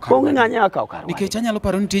nyalo kaw karo onge nganya kaw karo nikech anyalo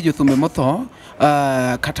paro ni tie jothumbe motho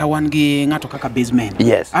kata wan gi ngato kaka basement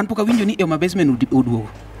an poka winjo ni ma basement uduogo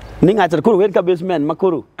ni ngacha koro wer ka basement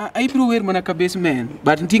makoro ai bro wer mana ka basement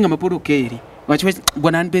but ntinga mapodo keri wach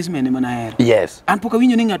bwana an basement mana er yes an poka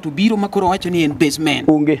winjo ni ngato biro makoro wacho ni en basement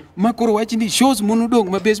onge makoro wacho ni shows monudong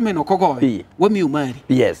ma basement okogo wami umari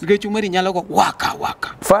yes nikech umari nyalo go waka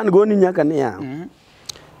fan goni nyaka ni ya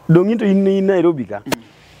dongi to in Nairobi ka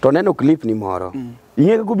to neno clip ni moro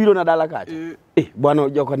inge ka kubiro na dala kacha bwana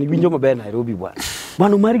joka ni winjo maber Nairobi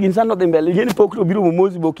bwana umari gin sano dhi mbele yeni pok to biro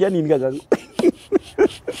momozi bokia ni gaga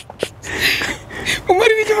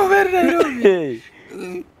umari winjo maber Nairobi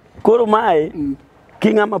koro mae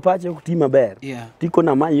kinga mapache ok ti maber tiko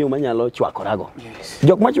na mayo manyalo chwakorago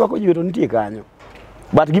jok machwako ji to nitie kanyo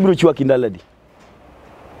but gibiro chwaki ndaladi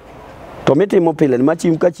to mitimo pile ni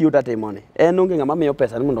machim ka chiwo tatimone en onge ngama miyo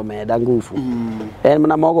pesa ni mondo meda ngufu en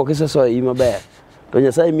mana mogo kiseso yi maber to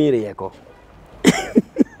Nyasaye mirieko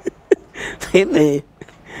ene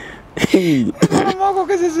mogo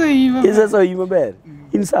kiseso yi maber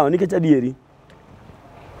in sawa nikech adieri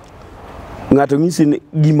ngato ngisi ni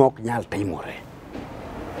gimok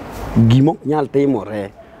nyal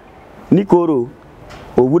timore ni koro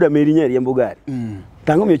obuda meri nyari riembo gari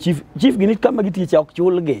tango miyo chief gini kama giticha ok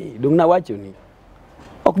chulgi dong na wacho ni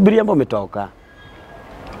ok biriembo mitoka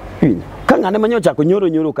ka ngane manyo chako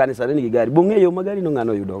nyoro kanisa ni gari bong'eyo magari no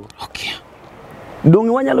ngano yudogo okay dong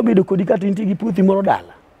wanyalo bedo kodi ka tinti gi puthi moro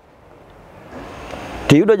dala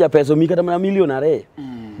tiyudo ja pesa mi kata mana milion 2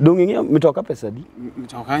 dong ing'eyo mitoka pesa di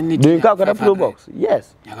mitoka ni dong ka kata flow box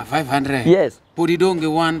yes nyaka 500 yes podi donge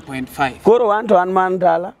 1.5 koro wan to an man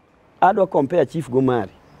dala adwa compare chief go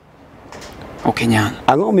mari okenyang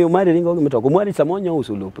ang'o miyo mari ringo gi mitoka mari samonyo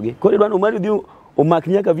uso lopgi koro idwano mari dhi omak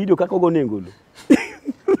nyaka video kako go nengolo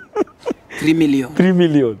 3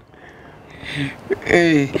 million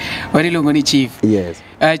wari longo ni chief yes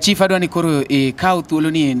chief adwani koro kaw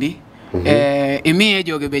thuolo ni endi imiye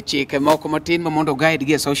joge be chike moko matin mondo guide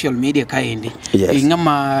gi social media kaendi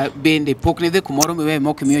ng'ama bende pok ne dhe kumoro miwe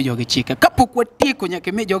moko miyo joge chike kapok watieko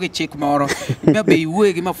nyaka miyo joge chik moro be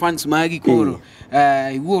iwuoye gi fans magi koro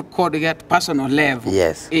iwuo kod get personal level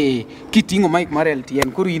kiting'o mic mar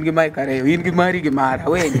LTN koro in gi mic ariyo in gi mari gi mara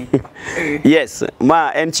wenye yes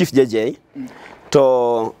ma en Chief JJ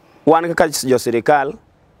to wan kaka jo sirikal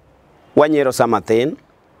wanyiero sama thin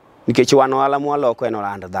nikech wan ohala mwaloko en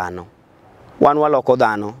ohand dhano wan waloko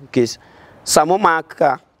dhano kis samo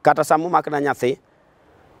maka kata samo mak na nyathi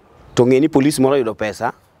to ng'eni police moro yudo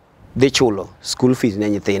pesa dhi chulo school fees ne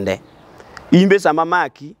nyithinde imbe sama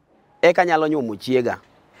maki eka nyalo nyumo chiega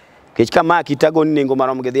kech ka maki tago nengo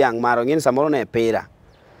marom gi dhiang' maro ng'eni samoro ne pira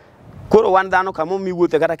koro wan dhano kamo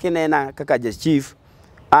miwuothe kata kinena kaka ja chief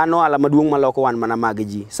an ohala maduong' maloko wan mana mag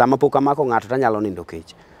ji sama pok amako ng'ato tanyalo nindo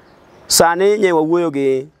kech sani nye wawuoyo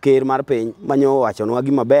gi ker mar piny manyo wachonwa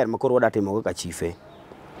gima ber makoro wadatimo kaka chife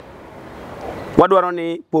wadwaro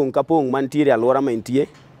ni pong' ka pong' mantiere alwora mantie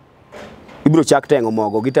ibiro chak teng'o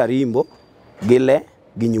mogo gi tarimbo gi le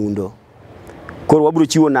gi nyundo koro wabiro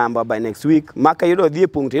chiwo namba by next week maka yudo dhi e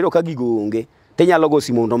pong' to yudo ka gigo onge tinyalo go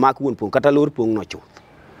simu mondo mak wuon pong' kata lor pong' no chuth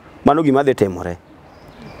mano gima dhi timore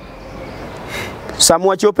sama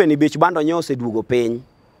wachope ni bech bando nyose duogo piny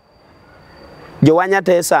jowanya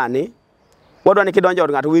te sani wadwa ni kidonjo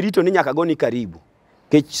od ng'ato werito ni nyaka goni karibu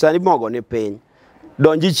kech sani mogo ni piny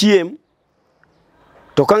donji chiem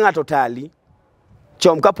to ka ng'ato tali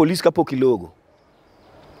chom ka polis kapok ilogo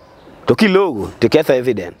to kilogo to ketho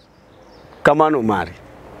evidence kamano mari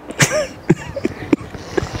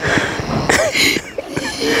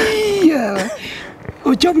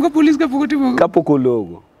ochom ka polis kapok otimo kapok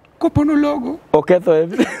ologo kopono logo oketho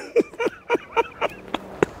evidence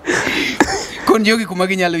kon jogi kuma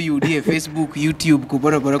ginyalo yudi e Facebook, YouTube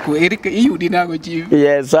kubora ku Erika yudi nago chief.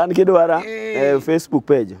 Yes, an kidwara Facebook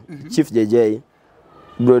page Chief JJ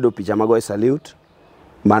brodo picha mago salute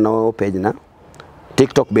mano page na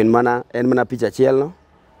TikTok ben mana en mana picha chielo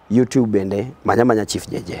YouTube bende manya Chief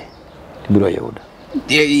JJ biro yuda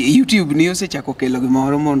YouTube ni osechako kelo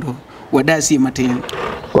gimoro mondo wadasi matin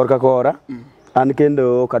korka kora An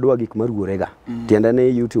kendo kadwa gik maruorega. Tiende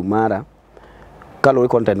ni YouTube mara kaluwore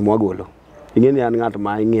content mwagolo. Ing'eni an ng'at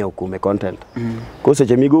ma ing'iewo kuome content. Ko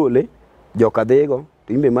seche migole, joka dhigo,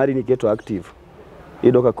 to imbe mari niketo active.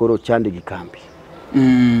 Iyudo ka koro chandi gi kambi.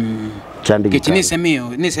 Chandi gi kambi. Kichi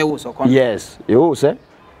nise uso content. Yes, iuse.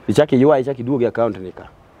 Ichaki yua, ichaki duogi account nika.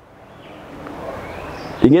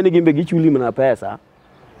 Ing'eni gimbe gichuli mana pesa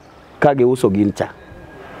ka giuso gincha.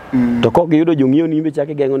 To kok giyudo jong'iewo ni imbe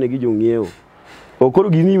chaki geng'o negi jong'iewo. Okoro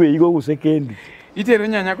gini iwe igo use kendi. Itero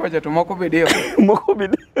nyanya kocha to moko bede. Moko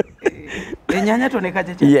bede. Nyanya to ne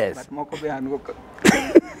kacha. Yes. But moko be an go.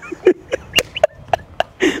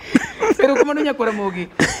 Pero como no nyakora mogi.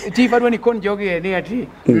 Chief adwani kon jogi ni ati.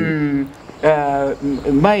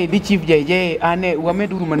 Mai di chief JJ ane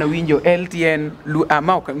wameduru mana winjo LTN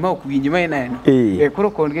ma ok winjo mai neno.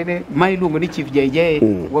 Koro kon gene mai luongo ni chief JJ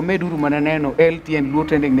wameduru mana neno LTN Luo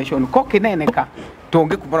Trending Nation. Kok inene ka to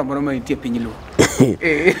onge kumoro moro ma intie piny Luo.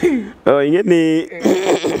 Ing'eni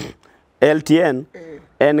LTN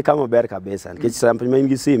en kama ber kabisa nikech sample ma in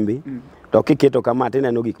gi simbi to kiketo kama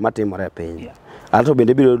tineno gik matimore e piny. Alto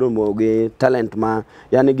bende biro yudo gi talent ma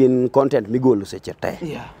yani gin content migolo seche te.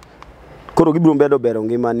 Koro gibiro bedo bero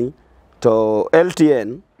ngimani to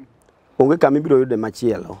LTN onge kama ibiro yude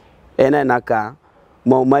machielo. En ka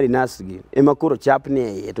mau mari nasgi ema koro chapni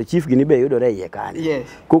e iye to chief gini be yudore e iye kanyo.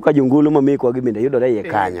 Kuka jongolo mamekwa gi bende yudore e iye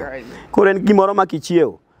kanyo. Koro en gimoro ma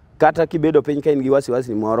kichiewo kata kibedo piny ka in gi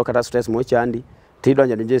wasiwasi moro kata stress mochandi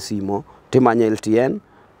tidonjo e simo timanyo LTN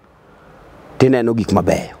tineno gik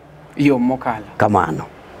mabeyo. Yo mokalo. Kamano.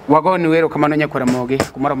 Wagon wero kamano nyakwara mogi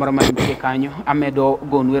kumoro moro ma intie kanyo amedo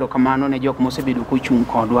gon wero kamano ne jok mosebedo kochung'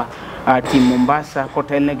 kodwa team Mombasa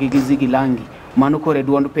kotelne gi Ziggy Langi mano kore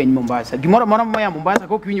duond piny Mombasa gimoro moro ma ya Mombasa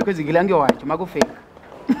kok winjo ka Ziggy Langi owacho mago fake.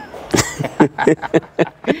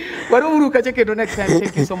 Waro uru kacha kendo next time.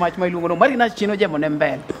 Thank you so much my lungo no Marina Chino jemo ne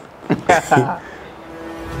mbele.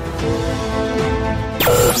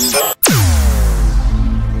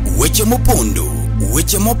 Weche mopondo,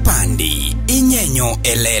 weche mopandi, inyenyo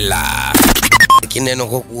elela. Kineno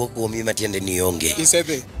kokuok kuomi matiende ni onge.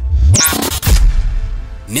 Isebe.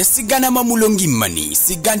 Ne sigana mamulo ngimani,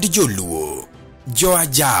 sigand joluo,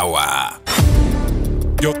 joajawa.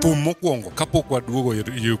 Jothum mokwongo kapok waduogo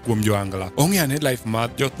kuom joangla. Ong'e life mar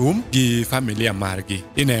jothum gi familia margi.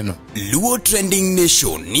 Ineno. Luo Trending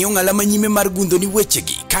Nation ni ong'ala manyime mar gundo ni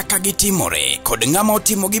wechegi kaka gitimore kod ng'ama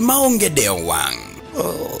otimogi maonge deo wang'.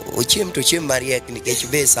 Ochiem to chiem mariek nikech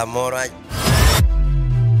be samoro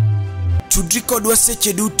tudri kodwa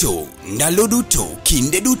seche duto, ndalo duto,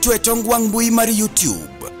 kinde duto e tong wang' mbui mar YouTube,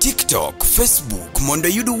 TikTok, Facebook mondo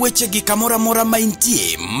yudu wechegi kamora mora ma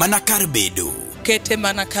intie mana kar bedo. Kete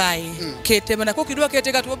mana kae. Kete mana kokidwa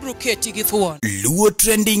kete ka to bro keti gi thuon. Luo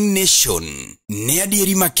Trending Nation ne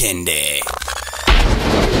adieri makende.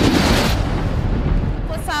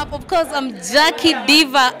 Of course, I'm Jackie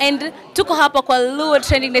Diva and tuko hapa kwa Luo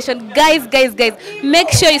Trending Nation. Guys,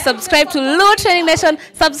 make sure you subscribe to Luo Trending Nation.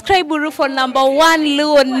 Subscribe buru for #1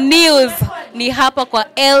 Luo News. Ni hapa kwa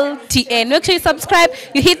LTN. Make sure you subscribe,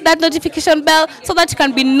 you hit that notification bell so that you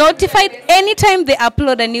can be notified anytime they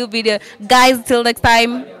upload a new video. Guys, till next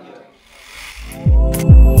time.